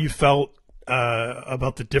how you felt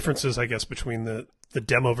about the differences, I guess, between the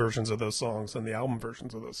demo versions of those songs and the album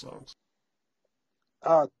versions of those songs?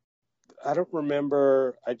 I don't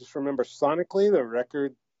remember. I just remember sonically the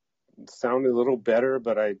record sounded a little better,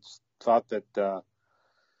 but I just thought that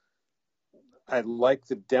I liked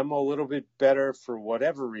the demo a little bit better for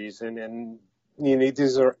whatever reason. And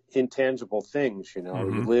these are intangible things. You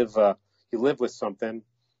live with something,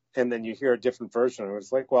 and then you hear a different version. I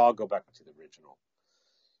was like, well, I'll go back to the original,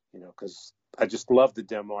 because I just loved the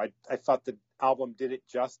demo. I thought the album did it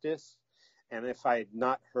justice. And if I had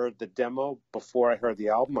not heard the demo before I heard the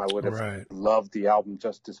album, I would have loved the album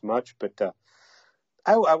just as much. But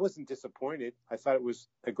I wasn't disappointed. I thought it was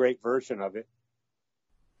a great version of it.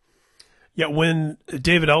 Yeah, when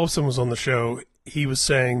David Ellefson was on the show, he was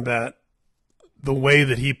saying that the way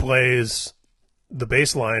that he plays the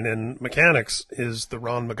bass line in Mechanics is the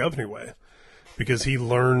Ron McGovney way, because he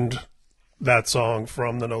learned that song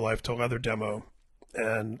from the No Life Till Leather demo.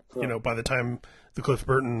 And, by the time the Cliff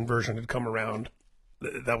Burton version had come around,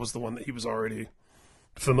 that was the one that he was already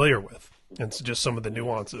familiar with. And so just some of the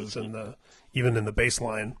nuances and even in the bass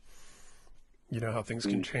line, how things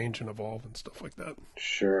can change and evolve and stuff like that.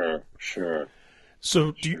 Sure.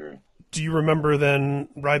 So do you remember then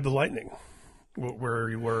Ride the Lightning, where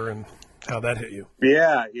you were and how that hit you?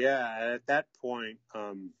 Yeah. At that point,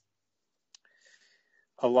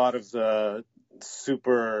 a lot of the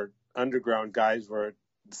super underground guys were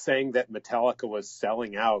saying that Metallica was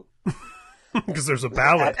selling out. Because there's a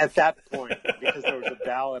ballad. At that point, because there was a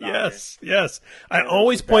ballad on it. Yes. I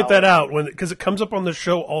always point that out because it comes up on the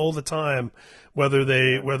show all the time, whether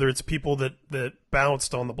it's people that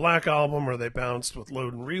bounced on the Black Album or they bounced with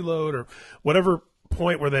Load and Reload or whatever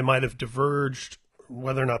point where they might have diverged,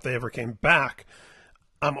 whether or not they ever came back.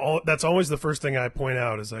 That's always the first thing I point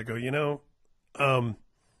out is I go,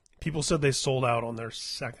 people said they sold out on their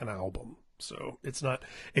second album. So it's not,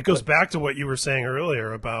 it goes back to what you were saying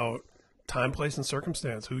earlier about time, place, and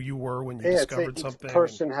circumstance, who you were when you discovered something. Each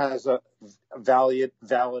person has a valid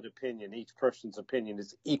opinion. Each person's opinion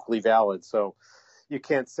is equally valid. So you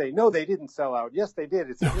can't say, no, they didn't sell out. Yes, they did.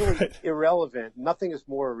 It's really irrelevant. Nothing is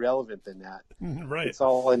more irrelevant than that. Right. It's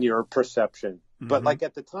all in your perception. Mm-hmm. But like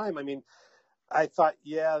at the time, I thought,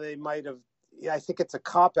 they might have, I think it's a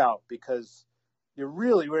cop-out because you're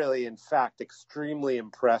really, really, in fact, extremely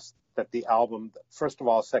impressed that the album, first of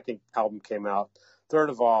all, second album came out. Third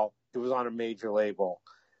of all, it was on a major label.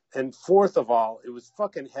 And fourth of all, it was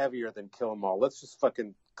fucking heavier than Kill 'Em All. Let's just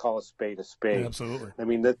fucking call a spade a spade. Yeah, absolutely.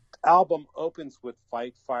 The album opens with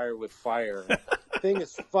Fight Fire with Fire. The thing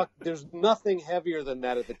is, there's nothing heavier than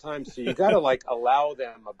that at the time. So you got to allow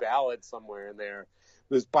them a ballad somewhere in there.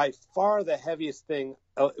 It was by far the heaviest thing.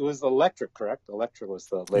 It was Elektra, correct? Elektra was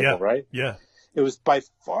the label, right? Yeah. It was by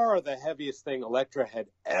far the heaviest thing Elektra had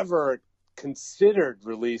ever considered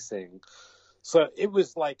releasing. So it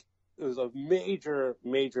was a major,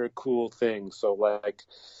 major cool thing. So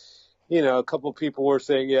a couple of people were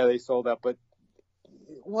saying, yeah, they sold out, but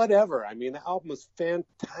whatever. I mean, the album was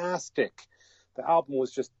fantastic. The album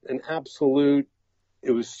was just an absolute,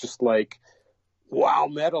 it was just like, wow,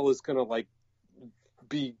 metal is going to like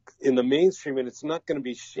be in the mainstream, and it's not going to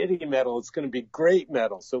be shitty metal. It's going to be great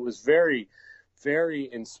metal. So it was very, very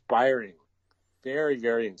inspiring. Very,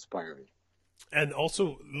 very inspiring. And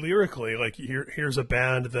also lyrically, like here's a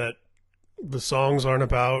band that the songs aren't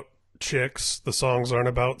about chicks, the songs aren't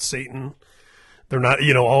about Satan. They're not,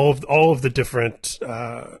 all of the different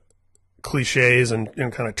cliches and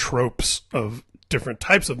kind of tropes of different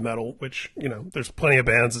types of metal, which, there's plenty of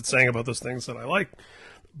bands that sang about those things that I like.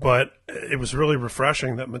 But it was really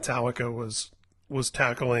refreshing that Metallica was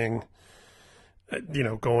tackling,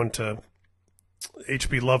 going to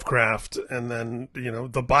H.P. Lovecraft and then,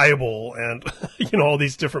 the Bible and, all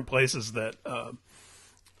these different places that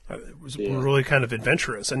were really kind of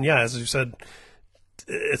adventurous. And yeah, as you said,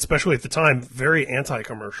 especially at the time, very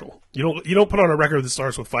anti-commercial. You don't put on a record that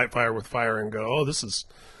starts with Fight Fire with Fire and go, oh, this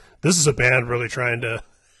is a band really trying to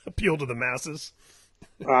appeal to the masses.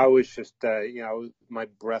 I was just, my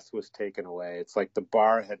breath was taken away. It's like the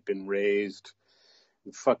bar had been raised,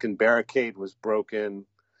 the fucking barricade was broken.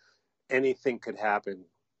 Anything could happen.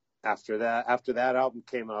 After that album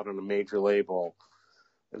came out on a major label,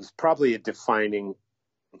 it was probably a defining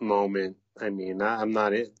moment. I mean, I'm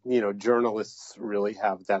not, journalists really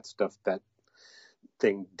have that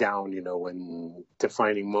thing down, when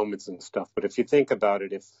defining moments and stuff. But if you think about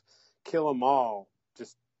it, if Kill 'Em All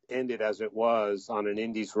just ended as it was on an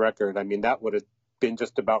Indies record, I mean, that would have been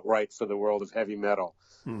just about right for the world of heavy metal.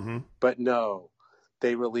 Mm-hmm. But no,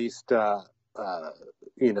 they released, I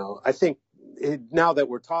think now that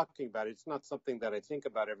we're talking about it, it's not something that I think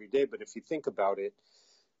about every day, but if you think about it,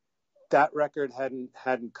 that record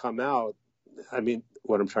hadn't come out. I mean,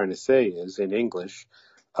 what I'm trying to say is in English,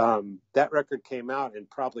 that record came out and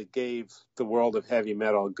probably gave the world of heavy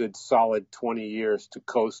metal a good solid 20 years to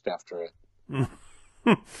coast after it.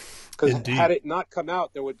 Because had it not come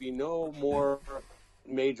out, there would be no more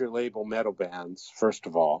major label metal bands, first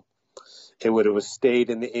of all. It would have stayed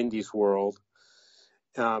in the indies world.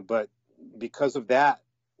 But because of that,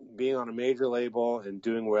 being on a major label and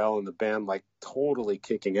doing well in the band, like totally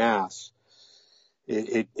kicking ass,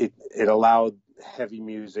 it allowed heavy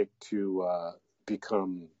music to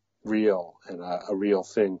become real and a real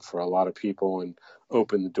thing for a lot of people and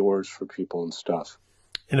open the doors for people and stuff.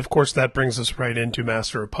 And of course, that brings us right into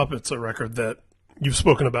Master of Puppets, a record that you've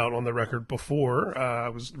spoken about on the record before. I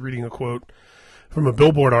was reading a quote from a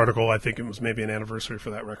Billboard article. I think it was maybe an anniversary for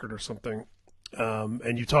that record or something.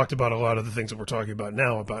 And you talked about a lot of the things that we're talking about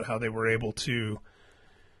now, about how they were able to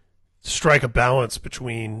strike a balance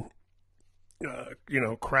between,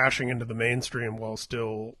 crashing into the mainstream while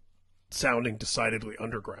still sounding decidedly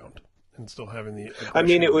underground and still having the aggression. I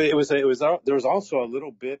mean, there was also a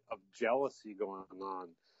little bit of jealousy going on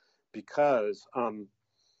because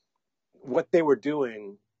what they were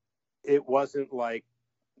doing, it wasn't like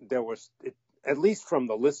there was, at least from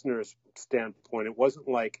the listener's standpoint, it wasn't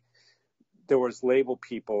like there was label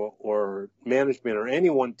people or management or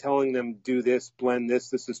anyone telling them, do this, blend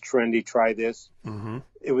this is trendy, try this. Mm-hmm.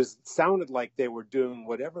 It sounded like they were doing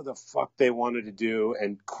whatever the fuck they wanted to do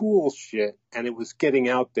and cool shit, and it was getting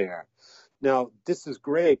out there. Now, this is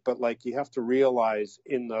great, but like you have to realize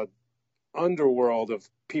in the underworld of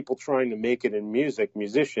people trying to make it in music,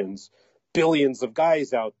 musicians, billions of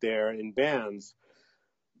guys out there in bands,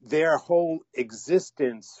 their whole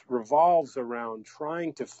existence revolves around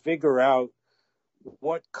trying to figure out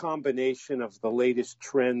what combination of the latest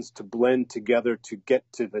trends to blend together to get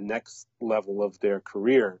to the next level of their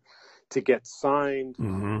career, to get signed,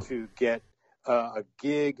 mm-hmm. to get a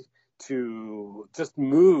gig, to just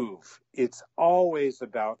move. It's always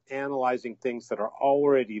about analyzing things that are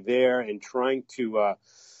already there and trying to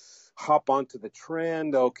hop onto the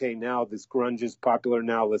trend. Okay, now this grunge is popular.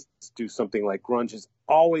 Now let's do something like grunge. It's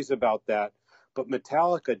always about that. But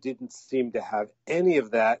Metallica didn't seem to have any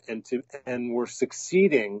of that and were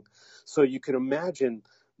succeeding. So you can imagine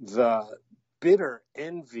the bitter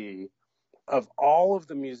envy of all of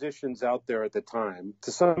the musicians out there at the time,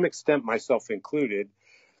 to some extent myself included,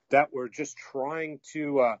 that were just trying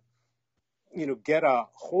to, get a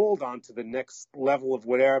hold onto the next level of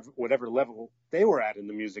whatever level they were at in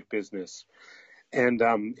the music business. And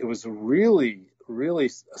it was really, really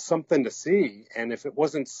something to see. And if it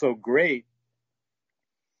wasn't so great,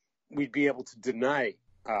 we'd be able to deny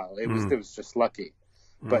it was just lucky.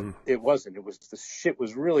 But it wasn't. It was, the shit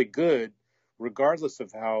was really good, regardless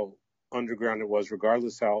of how underground it was,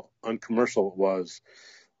 regardless how uncommercial it was.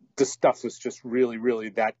 The stuff was just really,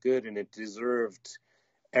 really that good, and it deserved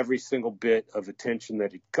every single bit of attention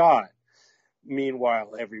that it got.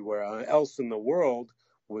 meanwhile, everywhere else in the world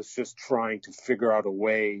was just trying to figure out a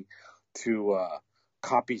way to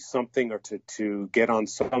copy something or to get on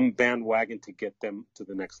some bandwagon to get them to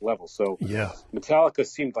the next level. So Yeah. Metallica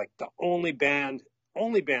seemed like the only band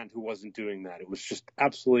who wasn't doing that. It was just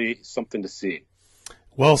absolutely something to see.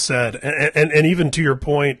 Well said. And even to your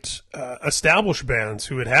point, established bands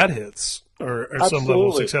who had hits or some level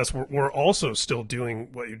of success were also still doing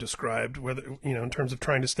what you described, whether, in terms of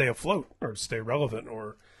trying to stay afloat or stay relevant,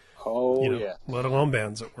 or let alone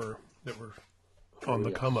bands that were on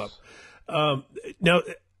the come up. Now,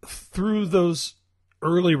 through those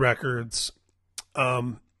early records,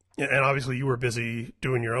 and obviously you were busy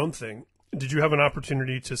doing your own thing, did you have an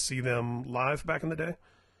opportunity to see them live back in the day?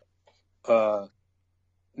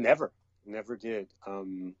 Never did.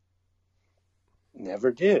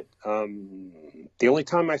 Never did. The only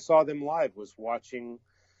time I saw them live was watching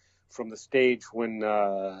from the stage when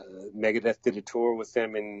Megadeth did a tour with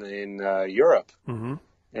them in Europe. Mm-hmm.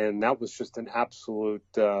 And that was just an absolute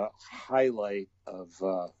highlight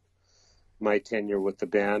of my tenure with the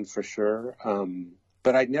band, for sure.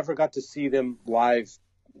 But I never got to see them live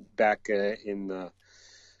back in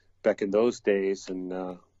those days,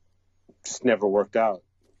 and just never worked out.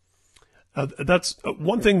 That's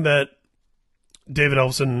one thing that David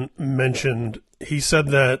Ellefson mentioned. He said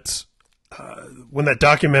that when that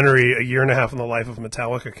documentary, A Year and a Half in the Life of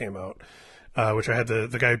Metallica, came out, which I had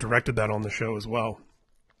the guy who directed that on the show as well,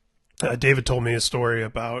 David told me a story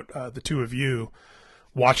about the two of you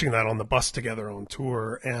watching that on the bus together on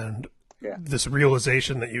tour, and this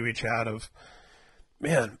realization that you each had of,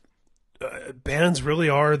 man, bands really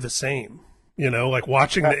are the same. Like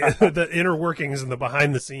watching the inner workings and the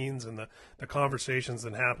behind the scenes and the conversations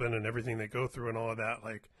that happen and everything they go through and all of that.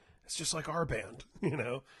 Like, it's just like our band,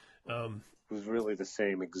 It was really the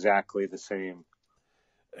same, exactly the same.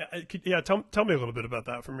 Tell me a little bit about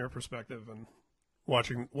that from your perspective and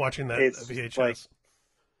watching that VHS. Like,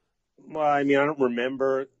 well, I mean, I don't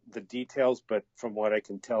remember the details, but from what I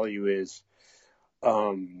can tell you is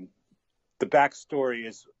the backstory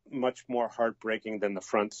is much more heartbreaking than the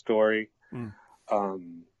front story. Mm.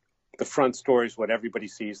 The front story is what everybody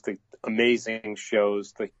sees, the amazing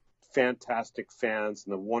shows, the fantastic fans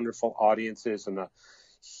and the wonderful audiences and the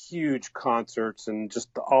huge concerts and just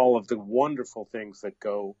all of the wonderful things that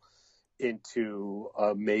go into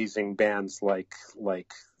amazing bands like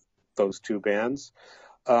those two bands.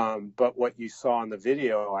 But what you saw in the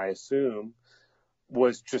video, I assume,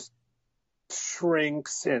 was just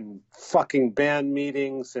shrinks and fucking band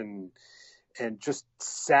meetings and just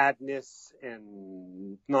sadness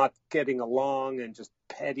and not getting along and just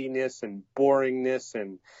pettiness and boringness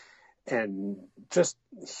and just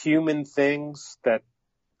human things that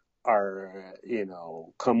are,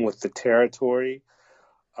 come with the territory.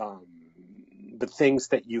 The things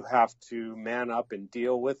that you have to man up and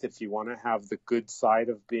deal with if you want to have the good side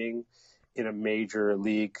of being in a major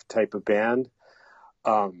league type of band.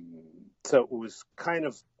 So it was kind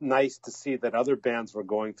of nice to see that other bands were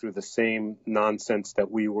going through the same nonsense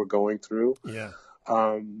that we were going through. Yeah.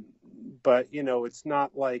 But, it's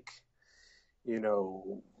not like,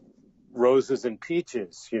 roses and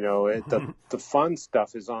peaches, the fun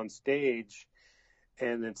stuff is on stage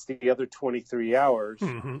and it's the other 23 hours.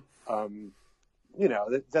 Mm-hmm.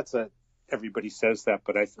 Everybody says that,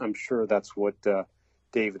 but I'm sure that's what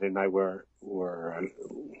David and I were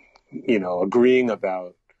agreeing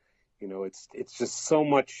about. It's just so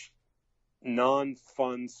much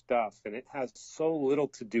non-fun stuff, and it has so little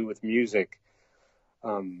to do with music.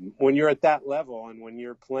 When you're at that level, and when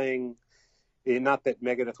you're playing, not that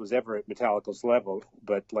Megadeth was ever at Metallica's level,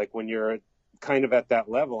 but like when you're kind of at that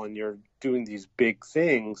level and you're doing these big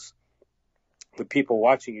things, the people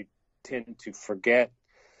watching you tend to forget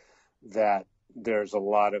that there's a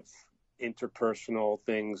lot of interpersonal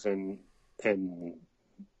things and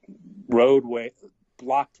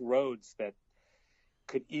blocked roads that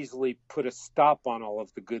could easily put a stop on all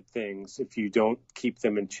of the good things if you don't keep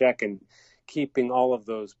them in check. And keeping all of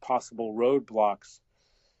those possible roadblocks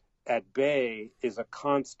at bay is a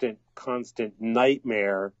constant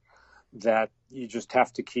nightmare that you just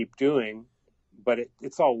have to keep doing. But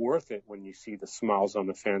it's all worth it when you see the smiles on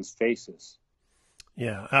the fans' faces.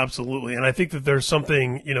 Yeah, absolutely. And I think that there's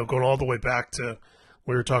something, going all the way back to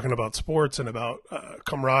we were talking about sports and about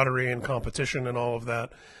camaraderie and competition and all of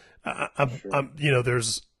that. Sure.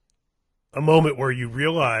 There's a moment where you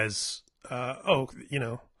realize, the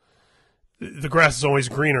grass is always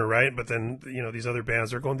greener, right? But then, these other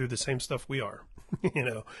bands are going through the same stuff we are,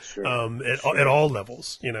 Sure. At all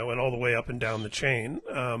levels, and all the way up and down the chain.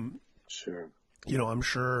 Sure. I'm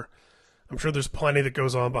sure I'm sure there's plenty that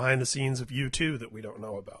goes on behind the scenes of U2 that we don't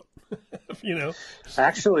know about.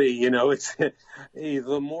 Actually, it's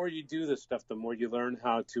the more you do this stuff, the more you learn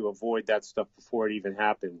how to avoid that stuff before it even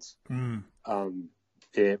happens.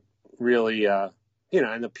 It really, and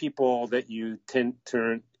the people that you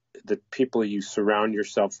the people you surround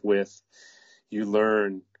yourself with, you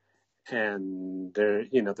learn, and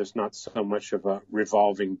there's not so much of a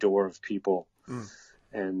revolving door of people.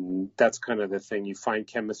 And that's kind of the thing. You find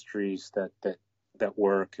chemistries that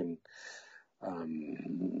work, and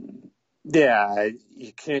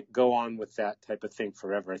you can't go on with that type of thing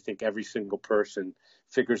forever. I think every single person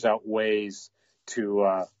figures out ways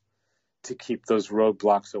to keep those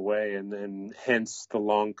roadblocks away, and then hence the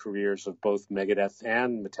long careers of both Megadeth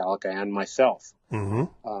and Metallica and myself.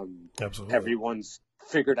 Absolutely. Everyone's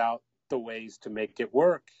figured out the ways to make it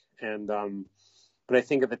work, and but I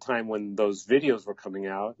think at the time when those videos were coming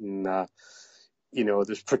out, and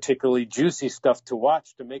there's particularly juicy stuff to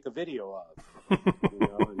watch to make a video of,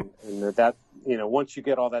 and that once you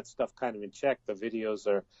get all that stuff kind of in check, the videos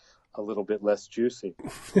are a little bit less juicy.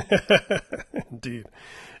 Indeed.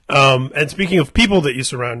 And speaking of people that you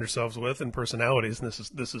surround yourselves with and personalities, and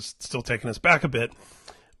this is still taking us back a bit,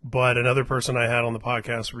 but another person I had on the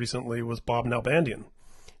podcast recently was Bob Nalbandian.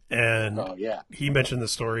 And he mentioned the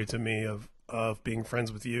story to me of being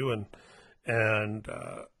friends with you, and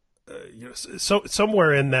so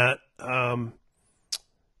somewhere in that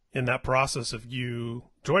process of you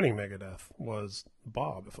joining Megadeth was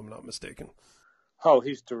Bob, if I'm not mistaken. Oh,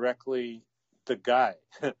 he's directly the guy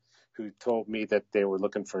who told me that they were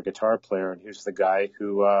looking for a guitar player, and he's the guy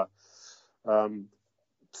who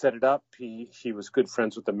set it up. He was good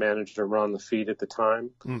friends with the manager, Ron Lafitte, at the time,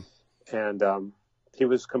 and he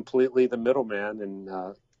was completely the middleman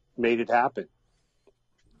and made it happen.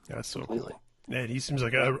 That's so cool. And he seems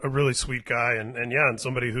like a really sweet guy, and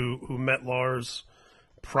somebody who met Lars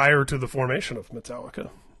prior to the formation of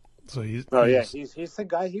Metallica. So he's the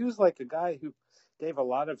guy. He was like a guy who gave a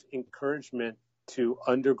lot of encouragement to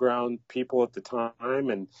underground people at the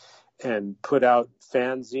time, and put out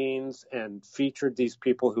fanzines and featured these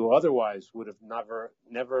people who otherwise would have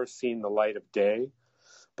never seen the light of day.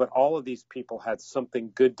 But all of these people had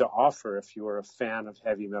something good to offer if you were a fan of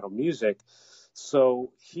heavy metal music.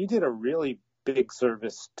 So he did a really big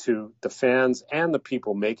service to the fans and the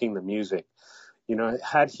people making the music.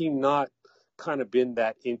 Had he not kind of been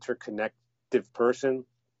that interconnective person,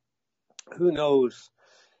 who knows,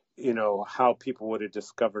 how people would have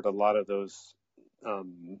discovered a lot of those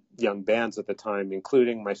young bands at the time,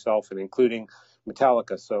 including myself and including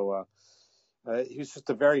Metallica. So he was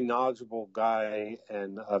just a very knowledgeable guy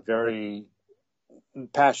and a very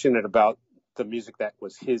passionate about the music that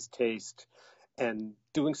was his taste and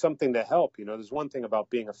doing something to help. There's one thing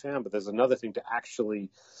about being a fan, but there's another thing to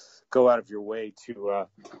actually go out of your way to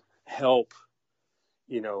help,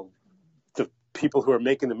 the people who are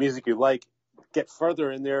making the music you like get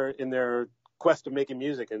further in their quest of making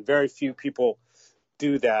music. And very few people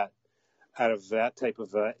do that out of that type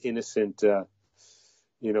of innocent,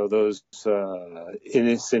 those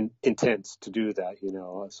innocent intents to do that,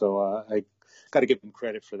 So I got to give him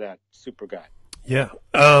credit for that. Super guy. Yeah.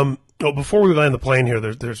 Well, before we land the plane here,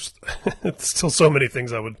 there's still so many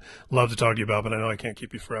things I would love to talk to you about, but I know I can't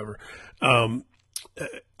keep you forever. I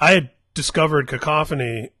had discovered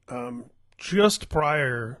Cacophony just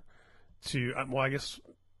prior to, I guess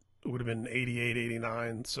it would have been 88,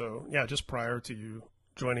 89. So, yeah, just prior to you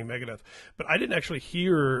joining Megadeth. But I didn't actually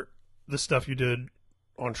hear the stuff you did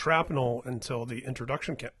on Shrapnel until the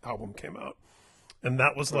introduction album came out. And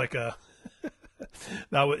that was like that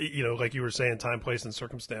was, like you were saying, time, place, and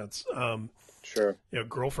circumstance. Sure.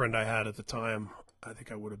 Girlfriend I had at the time, I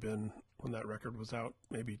think I would have been, when that record was out,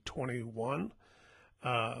 maybe 21.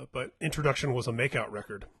 But Introduction was a makeout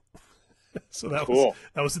record. So that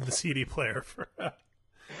was in the CD player for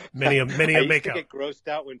many a makeout. I used to get grossed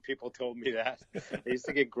out when people told me that.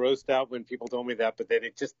 But then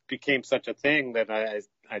it just became such a thing that I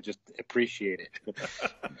just appreciate it.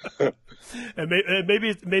 And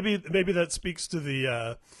maybe that speaks to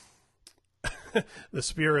the the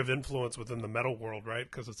sphere of influence within the metal world, right?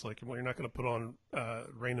 Because it's like, well, you're not going to put on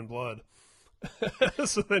Rain and Blood.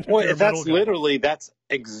 So then that's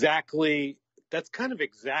kind of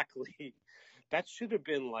exactly. That should have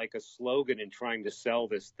been like a slogan in trying to sell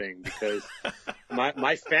this thing, because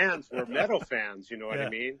my fans were metal fans, you know what I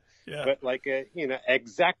mean? Yeah. But like,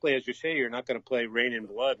 exactly as you say, you're not going to play Rain and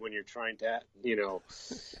Blood when you're trying to,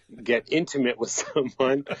 get intimate with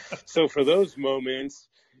someone. So for those moments,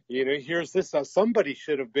 here's this. Somebody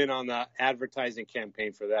should have been on the advertising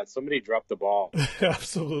campaign for that. Somebody dropped the ball.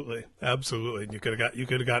 Absolutely. You could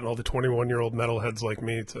have gotten all the 21-year-old metalheads like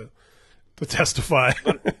me to testify.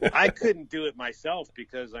 But I couldn't do it myself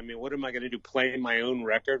because, what am I going to do? Play my own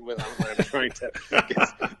record when I'm trying to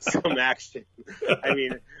get some action?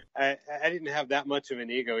 I didn't have that much of an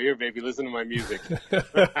ego. Here, baby, listen to my music.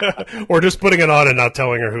 Or just putting it on and not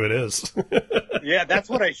telling her who it is. Yeah, that's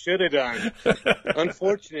what I should have done.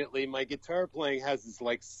 Unfortunately, my guitar playing has this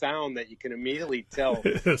sound that you can immediately tell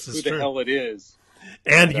who the hell it is.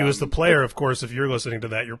 And you as the player, of course, if you're listening to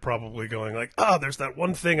that, you're probably going there's that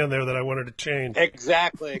one thing on there that I wanted to change.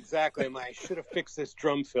 Exactly. I should have fixed this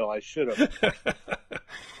drum fill. I should have.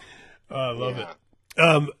 I love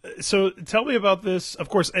it. So tell me about this. Of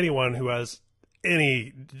course, anyone who has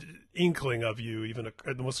any inkling of you, even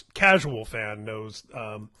the most casual fan, knows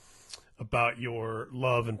about your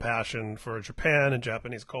love and passion for Japan and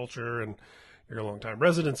Japanese culture and your long-time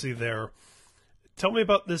residency there. Tell me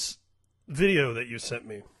about this video that you sent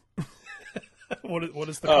me. What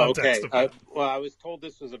is the context of it? Well, I was told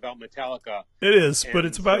this was about Metallica. It is, but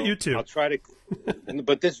it's about you too. I'll try to,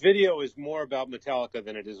 but this video is more about Metallica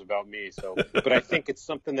than it is about me. But I think it's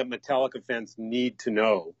something that Metallica fans need to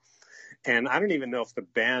know. And I don't even know if the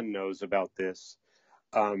band knows about this.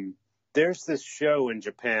 There's this show in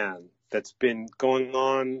Japan that's been going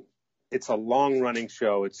on. It's a long-running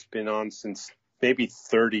show. It's been on since maybe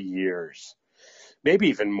 30 years, maybe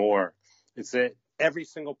even more. Every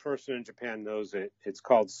single person in Japan knows it. It's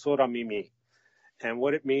called Soramimi. And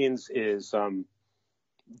what it means is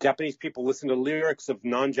Japanese people listen to lyrics of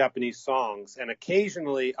non-Japanese songs, and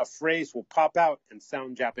occasionally a phrase will pop out and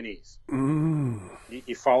sound Japanese.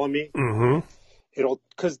 You follow me? Mm-hmm.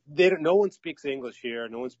 Because no one speaks English here.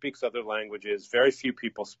 No one speaks other languages. Very few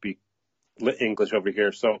people speak English over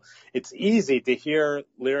here. So it's easy to hear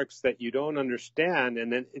lyrics that you don't understand,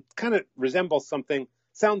 and then it kind of resembles something,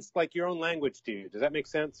 sounds like your own language to you. Does that make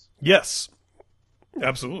sense? Yes,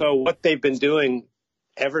 absolutely. So what they've been doing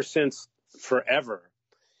ever since forever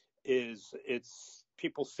is it's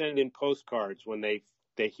people send in postcards when they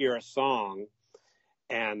hear a song,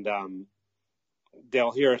 and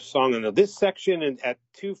they'll hear a song and this section, and at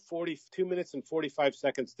 2 minutes and 45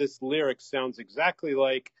 seconds, this lyric sounds exactly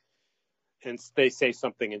like, and they say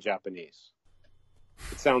something in Japanese.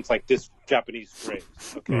 It sounds like this Japanese phrase.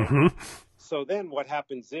 Okay. Mm-hmm. So then what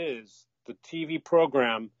happens is the TV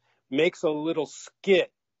program makes a little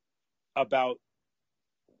skit about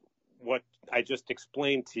what I just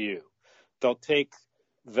explained to you. They'll take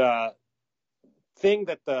the thing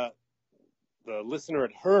that the listener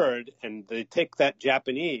had heard, and they take that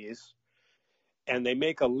Japanese, and they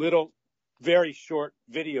make a little, very short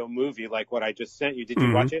video movie like what I just sent you. Did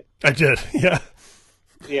you watch it? I did, yeah.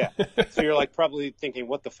 Yeah. So you're probably thinking,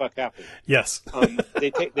 what the fuck happened? Yes.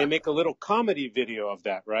 They make a little comedy video of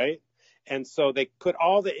that, right? And so they put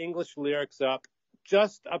all the English lyrics up,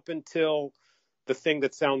 just up until the thing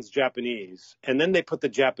that sounds Japanese. And then they put the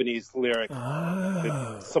Japanese lyric,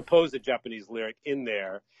 the supposed Japanese lyric in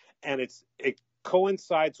there. And it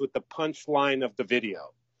coincides with the punchline of the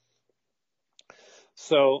video.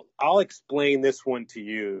 So I'll explain this one to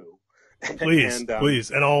you. Please,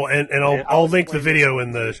 please. And I'll link the video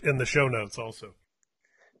in the show notes also.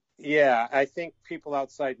 Yeah, I think people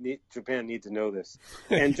outside Japan need to know this.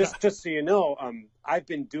 And just so you know, I've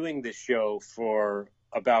been doing this show for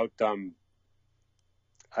about,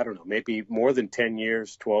 I don't know, maybe more than 10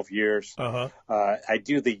 years, 12 years. Uh-huh. I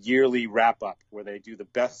do the yearly wrap-up where they do the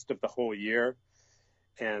best of the whole year.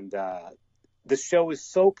 And the show is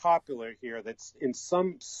so popular here that in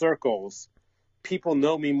some circles, people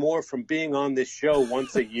know me more from being on this show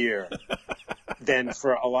once a year than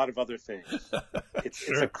for a lot of other things. It's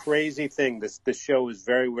a crazy thing. This show is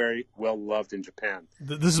very, very well loved in Japan.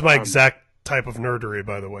 This is my exact type of nerdery,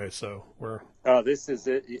 by the way. So this is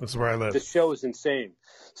it. This is where I live. The show is insane.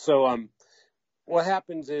 So what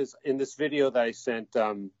happens is in this video that I sent,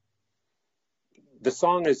 the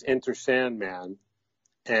song is Enter Sandman,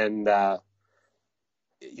 and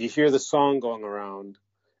you hear the song going around,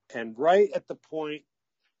 and right at the point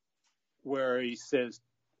where he says,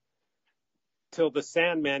 "Till the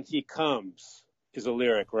Sandman he comes," is a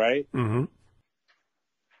lyric, right? Mm-hmm.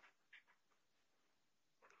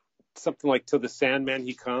 Something like "Till the Sandman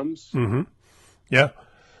he comes." Mm-hmm. Yeah.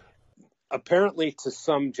 Apparently, to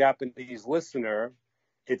some Japanese listener,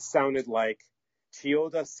 it sounded like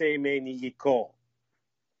 "Chiyoda Seimei ni Iko,"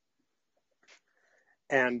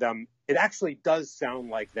 and it actually does sound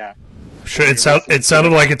like that. Sure, it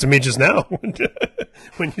sounded like it to me just now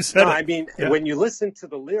when you said it. I mean, when you listen to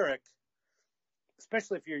the lyric,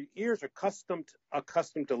 especially if your ears are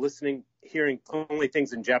accustomed to hearing only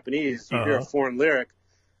things in Japanese, you hear a foreign lyric.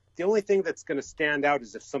 The only thing that's going to stand out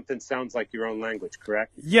is if something sounds like your own language,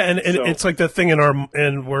 correct? Yeah, and so, it's like the thing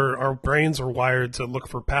where our brains are wired to look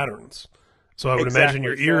for patterns. So I would imagine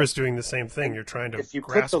your ear is doing the same thing. You're trying to if you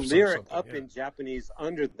put the lyric up in Japanese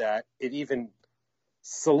under that, it even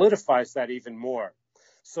solidifies that even more.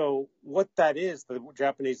 So what that is, the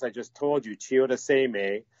Japanese I just told you, Chiyoda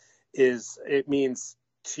Seimei, it means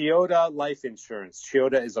Chiyoda Life Insurance.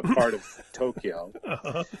 Chiyoda is a part of Tokyo.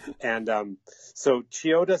 And so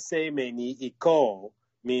Chiyoda Seimei ni Iko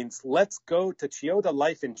means let's go to Chiyoda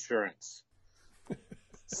Life Insurance.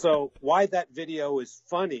 So why that video is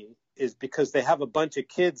funny is because they have a bunch of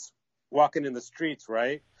kids walking in the streets,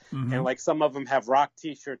 right? Mm-hmm. And like some of them have rock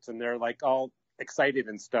t-shirts and they're like all excited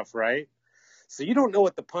and stuff, right? So you don't know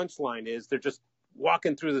what the punchline is. They're just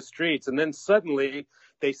walking through the streets, and then suddenly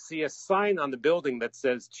they see a sign on the building that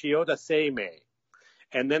says Chiyoda Seimei.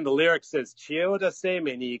 And then the lyric says Chiyoda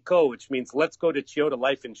Seimei ni Iko, which means let's go to Chiyoda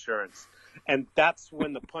Life Insurance. And that's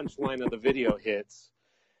when the punchline of the video hits.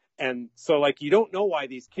 And so like you don't know why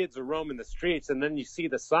these kids are roaming the streets, and then you see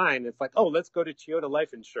the sign, it's like, oh, let's go to Chiyoda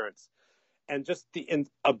Life Insurance. And just the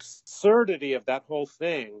absurdity of that whole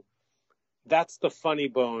thing, that's the funny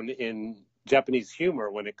bone in Japanese humor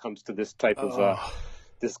when it comes to this type of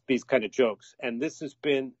these kind of jokes. And this has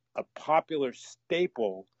been a popular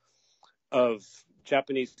staple of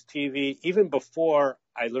Japanese TV even before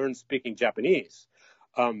I learned speaking Japanese.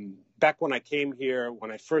 Back when I came here,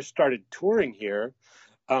 when I first started touring here,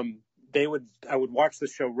 I would watch the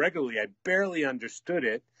show regularly. I barely understood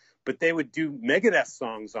it, but they would do Megadeth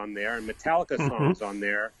songs on there and Metallica songs on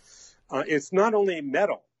there. It's not only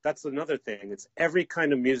metal. That's another thing. It's every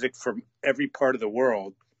kind of music from every part of the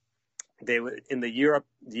world. They would, in the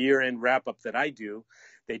year-end wrap-up that I do,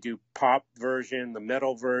 they do pop version, the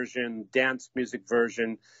metal version, dance music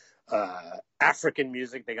version, African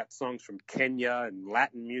music. They got songs from Kenya and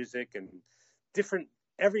Latin music and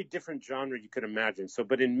every different genre you could imagine. So,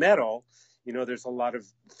 but in metal, there's a lot of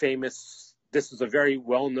famous. This is a very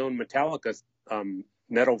well-known Metallica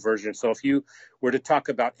metal version. So if you were to talk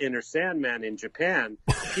about Enter Sandman in Japan,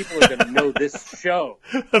 people are going to know this show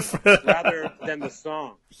rather than the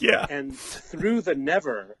song. Yeah. And Through the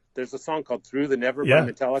Never, there's a song called Through the Never by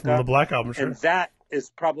Metallica. From the Black Album, sure. And that is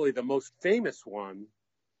probably the most famous one.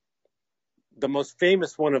 The most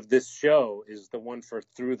famous one of this show is the one for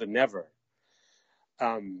Through the Never.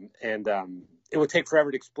 It would take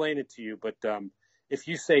forever to explain it to you, but if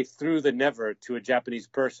you say Through the Never to a Japanese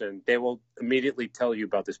person, they will immediately tell you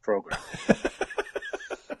about this program.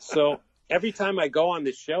 So every time I go on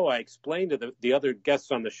this show, I explain to the other guests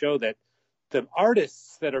on the show that the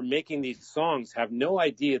artists that are making these songs have no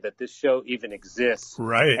idea that this show even exists,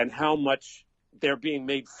 right? And how much they're being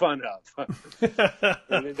made fun of.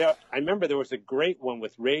 I remember there was a great one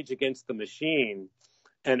with Rage Against the Machine,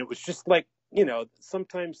 and it was just like,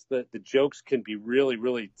 sometimes the jokes can be really,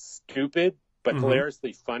 really stupid, but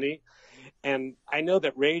hilariously funny. And I know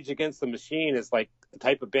that Rage Against the Machine is like the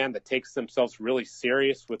type of band that takes themselves really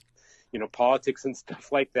serious with, politics and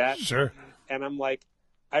stuff like that. Sure. And I'm like,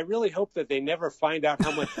 I really hope that they never find out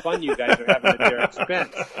how much fun you guys are having at their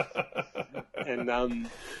expense.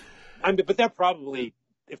 And, but they're probably,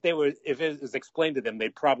 if it was explained to them,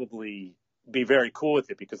 they'd probably be very cool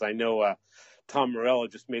with it, because I know Tom Morello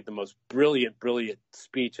just made the most brilliant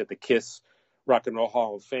speech at the Kiss Rock and Roll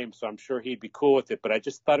Hall of Fame, so I'm sure he'd be cool with it. But I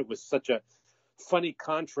just thought it was such a funny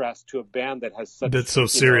contrast to a band that has such that's so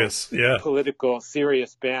serious, political,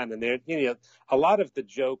 serious band. And they're, a lot of the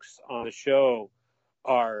jokes on the show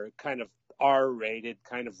are kind of R-rated,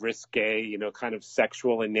 kind of risque, kind of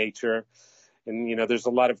sexual in nature. And, there's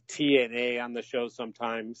a lot of TNA on the show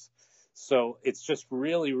sometimes. So it's just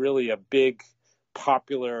really, really a big,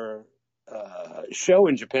 popular show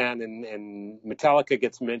in Japan, and Metallica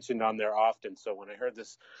gets mentioned on there often. So when I heard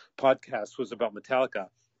this podcast was about Metallica,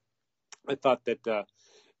 I thought that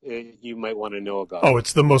you might want to know about. Oh,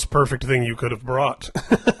 it's the most perfect thing you could have brought.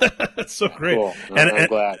 It's so great. Cool. I'm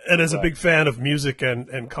glad. And as a big fan of music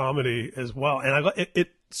and comedy as well, and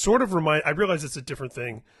it sort of I realize it's a different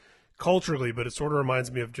thing culturally, but it sort of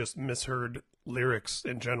reminds me of just misheard lyrics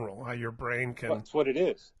in general. How your brain can. That's what it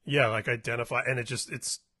is. Yeah, like identify, and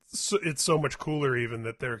it's so much cooler even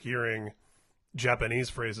that they're hearing Japanese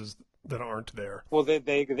phrases that aren't there. Well, then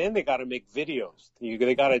they got to make videos.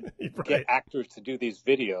 They got to right. get actors to do these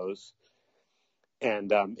videos,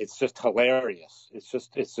 and it's just hilarious. It's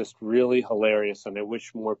just really hilarious, and I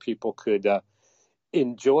wish more people could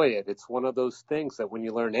enjoy it. It's one of those things that when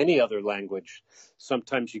you learn any other language,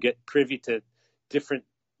 sometimes you get privy to different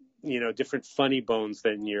different funny bones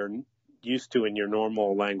than you're used to in your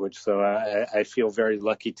normal language. So I feel very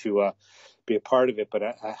lucky to be a part of it. But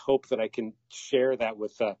I hope that I can share that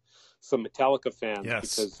with some Metallica fans,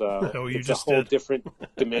 Yes. because You it's a just whole did. different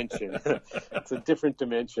dimension. It's a different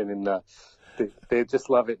dimension, and they just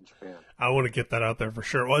love it in Japan. I want to get that out there for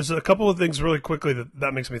sure. Well, there's a couple of things really quickly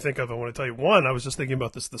that makes me think of. I want to tell you. One, I was just thinking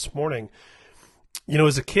about this morning.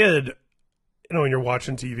 As a kid, when you're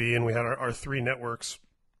watching TV and we had our three networks,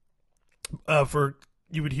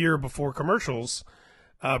 you would hear before commercials,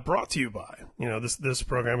 brought to you by, this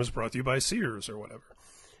program is brought to you by Sears or whatever.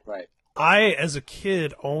 Right. I, as a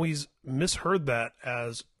kid, always misheard that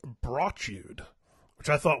as broughed, which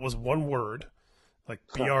I thought was one word, like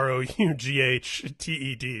BROUGHTED,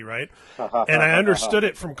 right? And I understood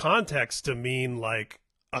it from context to mean like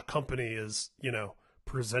a company is,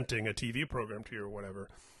 presenting a TV program to you or whatever.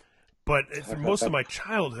 But for most of my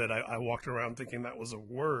childhood, I walked around thinking that was a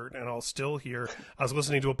word, and I'll still hear. I was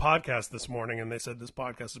listening to a podcast this morning, and they said this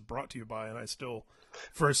podcast is brought to you by, and I still,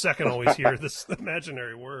 for a second, always hear this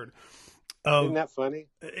imaginary word. Isn't that funny?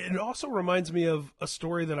 It also reminds me of a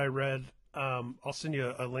story that I read. I'll send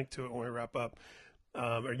you a link to it when we wrap up,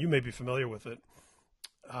 or you may be familiar with it.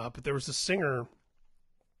 But there was a singer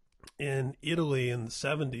in Italy in the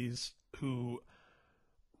 70s who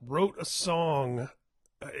wrote a song.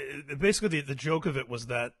 Basically, the joke of it was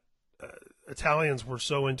that Italians were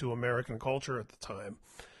so into American culture at the time,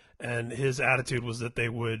 and his attitude was that they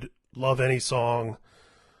would love any song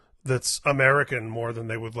that's American more than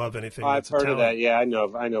they would love anything that's I've heard Italian. of that. Yeah, I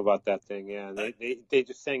know about that thing. Yeah, they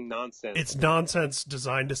just sang nonsense. It's nonsense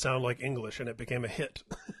designed to sound like English, and it became a hit.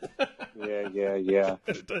 Yeah.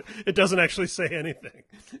 It doesn't actually say anything.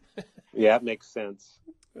 Yeah, it makes sense.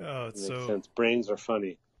 Oh, It makes sense. Brains are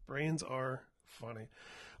funny. Brains are funny.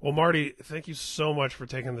 Well, Marty, thank you so much for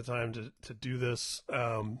taking the time to do this.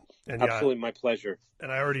 And Absolutely, my pleasure.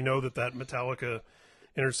 And I already know that Metallica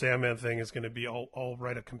Inner Sandman thing is going to be. I'll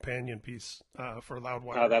write a companion piece for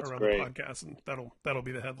Loudwire around great. the podcast, and that'll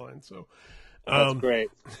be the headline. So that's great.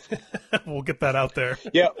 We'll get that out there.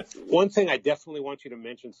 Yeah, one thing I definitely want you to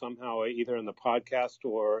mention somehow, either in the podcast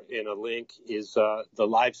or in a link, is the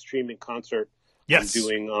live streaming concert I'm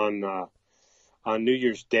doing on New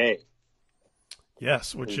Year's Day.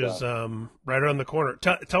 Yes, which is right around the corner.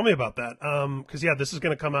 Tell me about that, because this is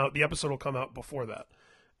going to come out. The episode will come out before that.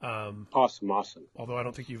 Awesome. Although I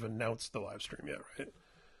don't think you've announced the live stream yet, right?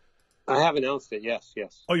 I have announced it. Yes.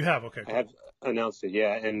 Oh, you have? Okay. Cool. I have announced it.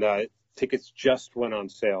 Yeah, and tickets just went on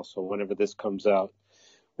sale, so whenever this comes out,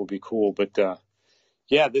 will be cool. But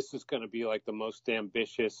this is going to be like the most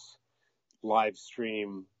ambitious live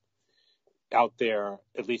stream out there,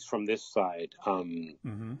 at least from this side.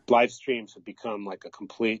 Live streams have become like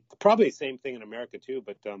probably the same thing in America too,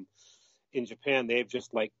 but in Japan, they've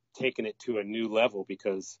just like taken it to a new level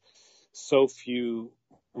because so few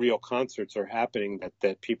real concerts are happening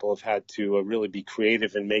that people have had to really be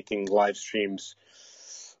creative in making live streams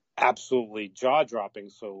absolutely jaw-dropping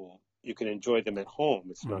so you can enjoy them at home.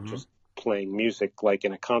 It's not just playing music like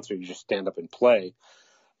in a concert, you just stand up and play.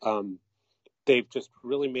 They've just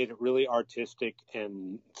really made it really artistic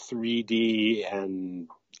and 3D and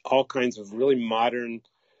all kinds of really modern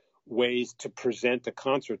ways to present a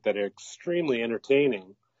concert that are extremely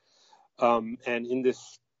entertaining. And in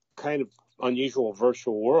this kind of unusual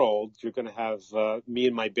virtual world, you're going to have me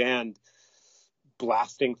and my band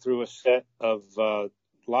blasting through a set of a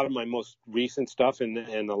lot of my most recent stuff and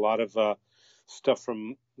a lot of stuff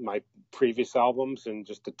from my previous albums and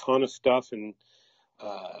just a ton of stuff and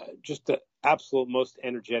just the absolute most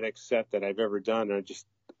energetic set that I've ever done. And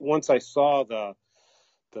once I saw the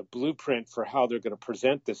blueprint for how they're going to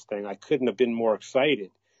present this thing, I couldn't have been more excited.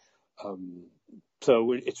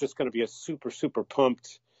 So it's just going to be a super, super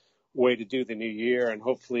pumped way to do the new year and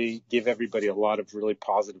hopefully give everybody a lot of really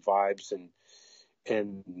positive vibes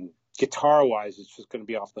and guitar wise, it's just going to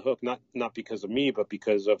be off the hook, not because of me, but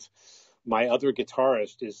because of my other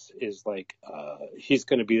guitarist is like, he's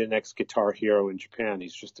going to be the next guitar hero in Japan.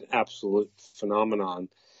 He's just an absolute phenomenon.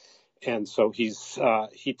 And so he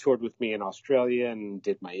toured with me in Australia and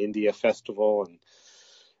did my India festival and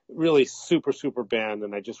really super, super band.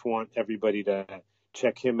 And I just want everybody to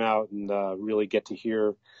check him out and really get to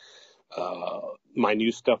hear my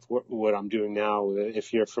new stuff, what I'm doing now.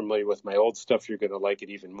 If you're familiar with my old stuff, you're going to like it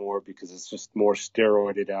even more because it's just more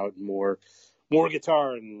steroided out and more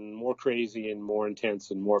guitar and more crazy and more intense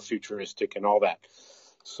and more futuristic and all that.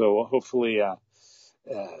 So hopefully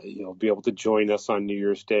you'll be able to join us on New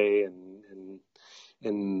Year's Day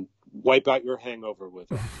and wipe out your hangover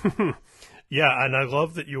with us. Yeah, and I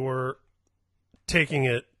love that you're taking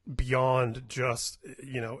it beyond just,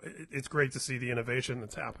 it's great to see the innovation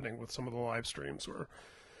that's happening with some of the live streams where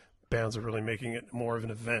bands are really making it more of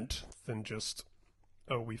an event than just,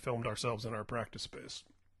 we filmed ourselves in our practice space.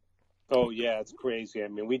 Oh yeah, it's crazy. I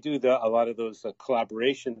mean, we do a lot of those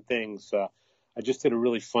collaboration things. I just did a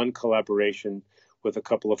really fun collaboration with a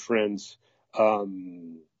couple of friends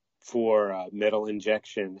for Metal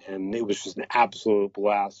Injection, and it was just an absolute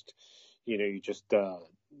blast. You just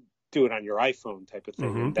do it on your iPhone type of thing.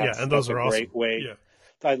 Mm-hmm. And that's, and those that's are a awesome. great way.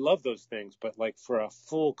 Yeah. I love those things, but like for a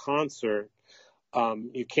full concert,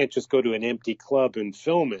 you can't just go to an empty club and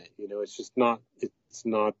film it. It's just not. It's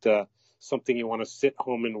not something you want to sit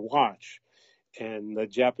home and watch. And the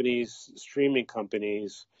Japanese streaming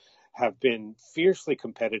companies have been fiercely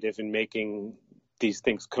competitive in making these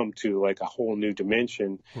things come to like a whole new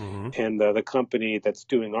dimension. Mm-hmm. And the company that's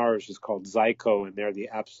doing ours is called Zyko, and they're the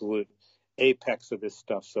absolute apex of this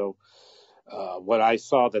stuff. So what I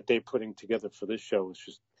saw that they're putting together for this show is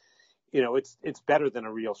just, it's better than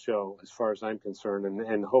a real show as far as I'm concerned.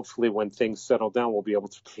 And hopefully when things settle down, we'll be able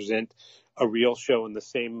to present a real show in the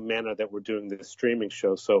same manner that we're doing the streaming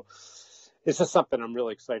show. So it's just something I'm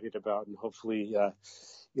really excited about. And hopefully,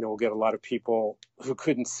 we'll get a lot of people who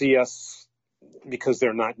couldn't see us because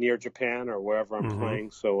they're not near Japan or wherever I'm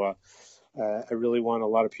playing. So I really want a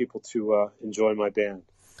lot of people to enjoy my band.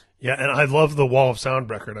 Yeah, and I love the Wall of Sound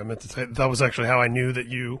record. I meant to say that was actually how I knew that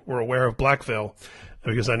you were aware of Black Veil,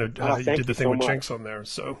 because I know you did the thing with Chinks on there.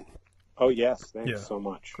 So, oh yes, thanks so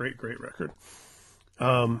much. Great record.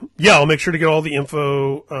 I'll make sure to get all the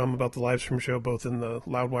info about the live stream show, both in the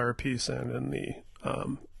Loudwire piece and in the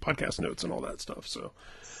podcast notes and all that stuff. So,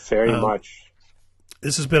 very much.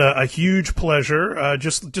 This has been a huge pleasure.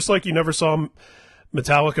 Just like you never saw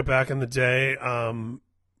Metallica back in the day.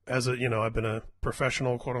 I've been a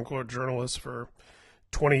professional, quote unquote, journalist for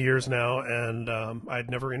 20 years now, and I'd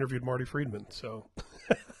never interviewed Marty Friedman. So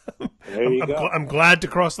there you go. I'm glad to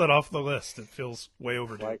cross that off the list. It feels way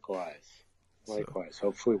overdue. Likewise.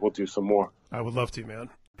 Hopefully we'll do some more. I would love to, man.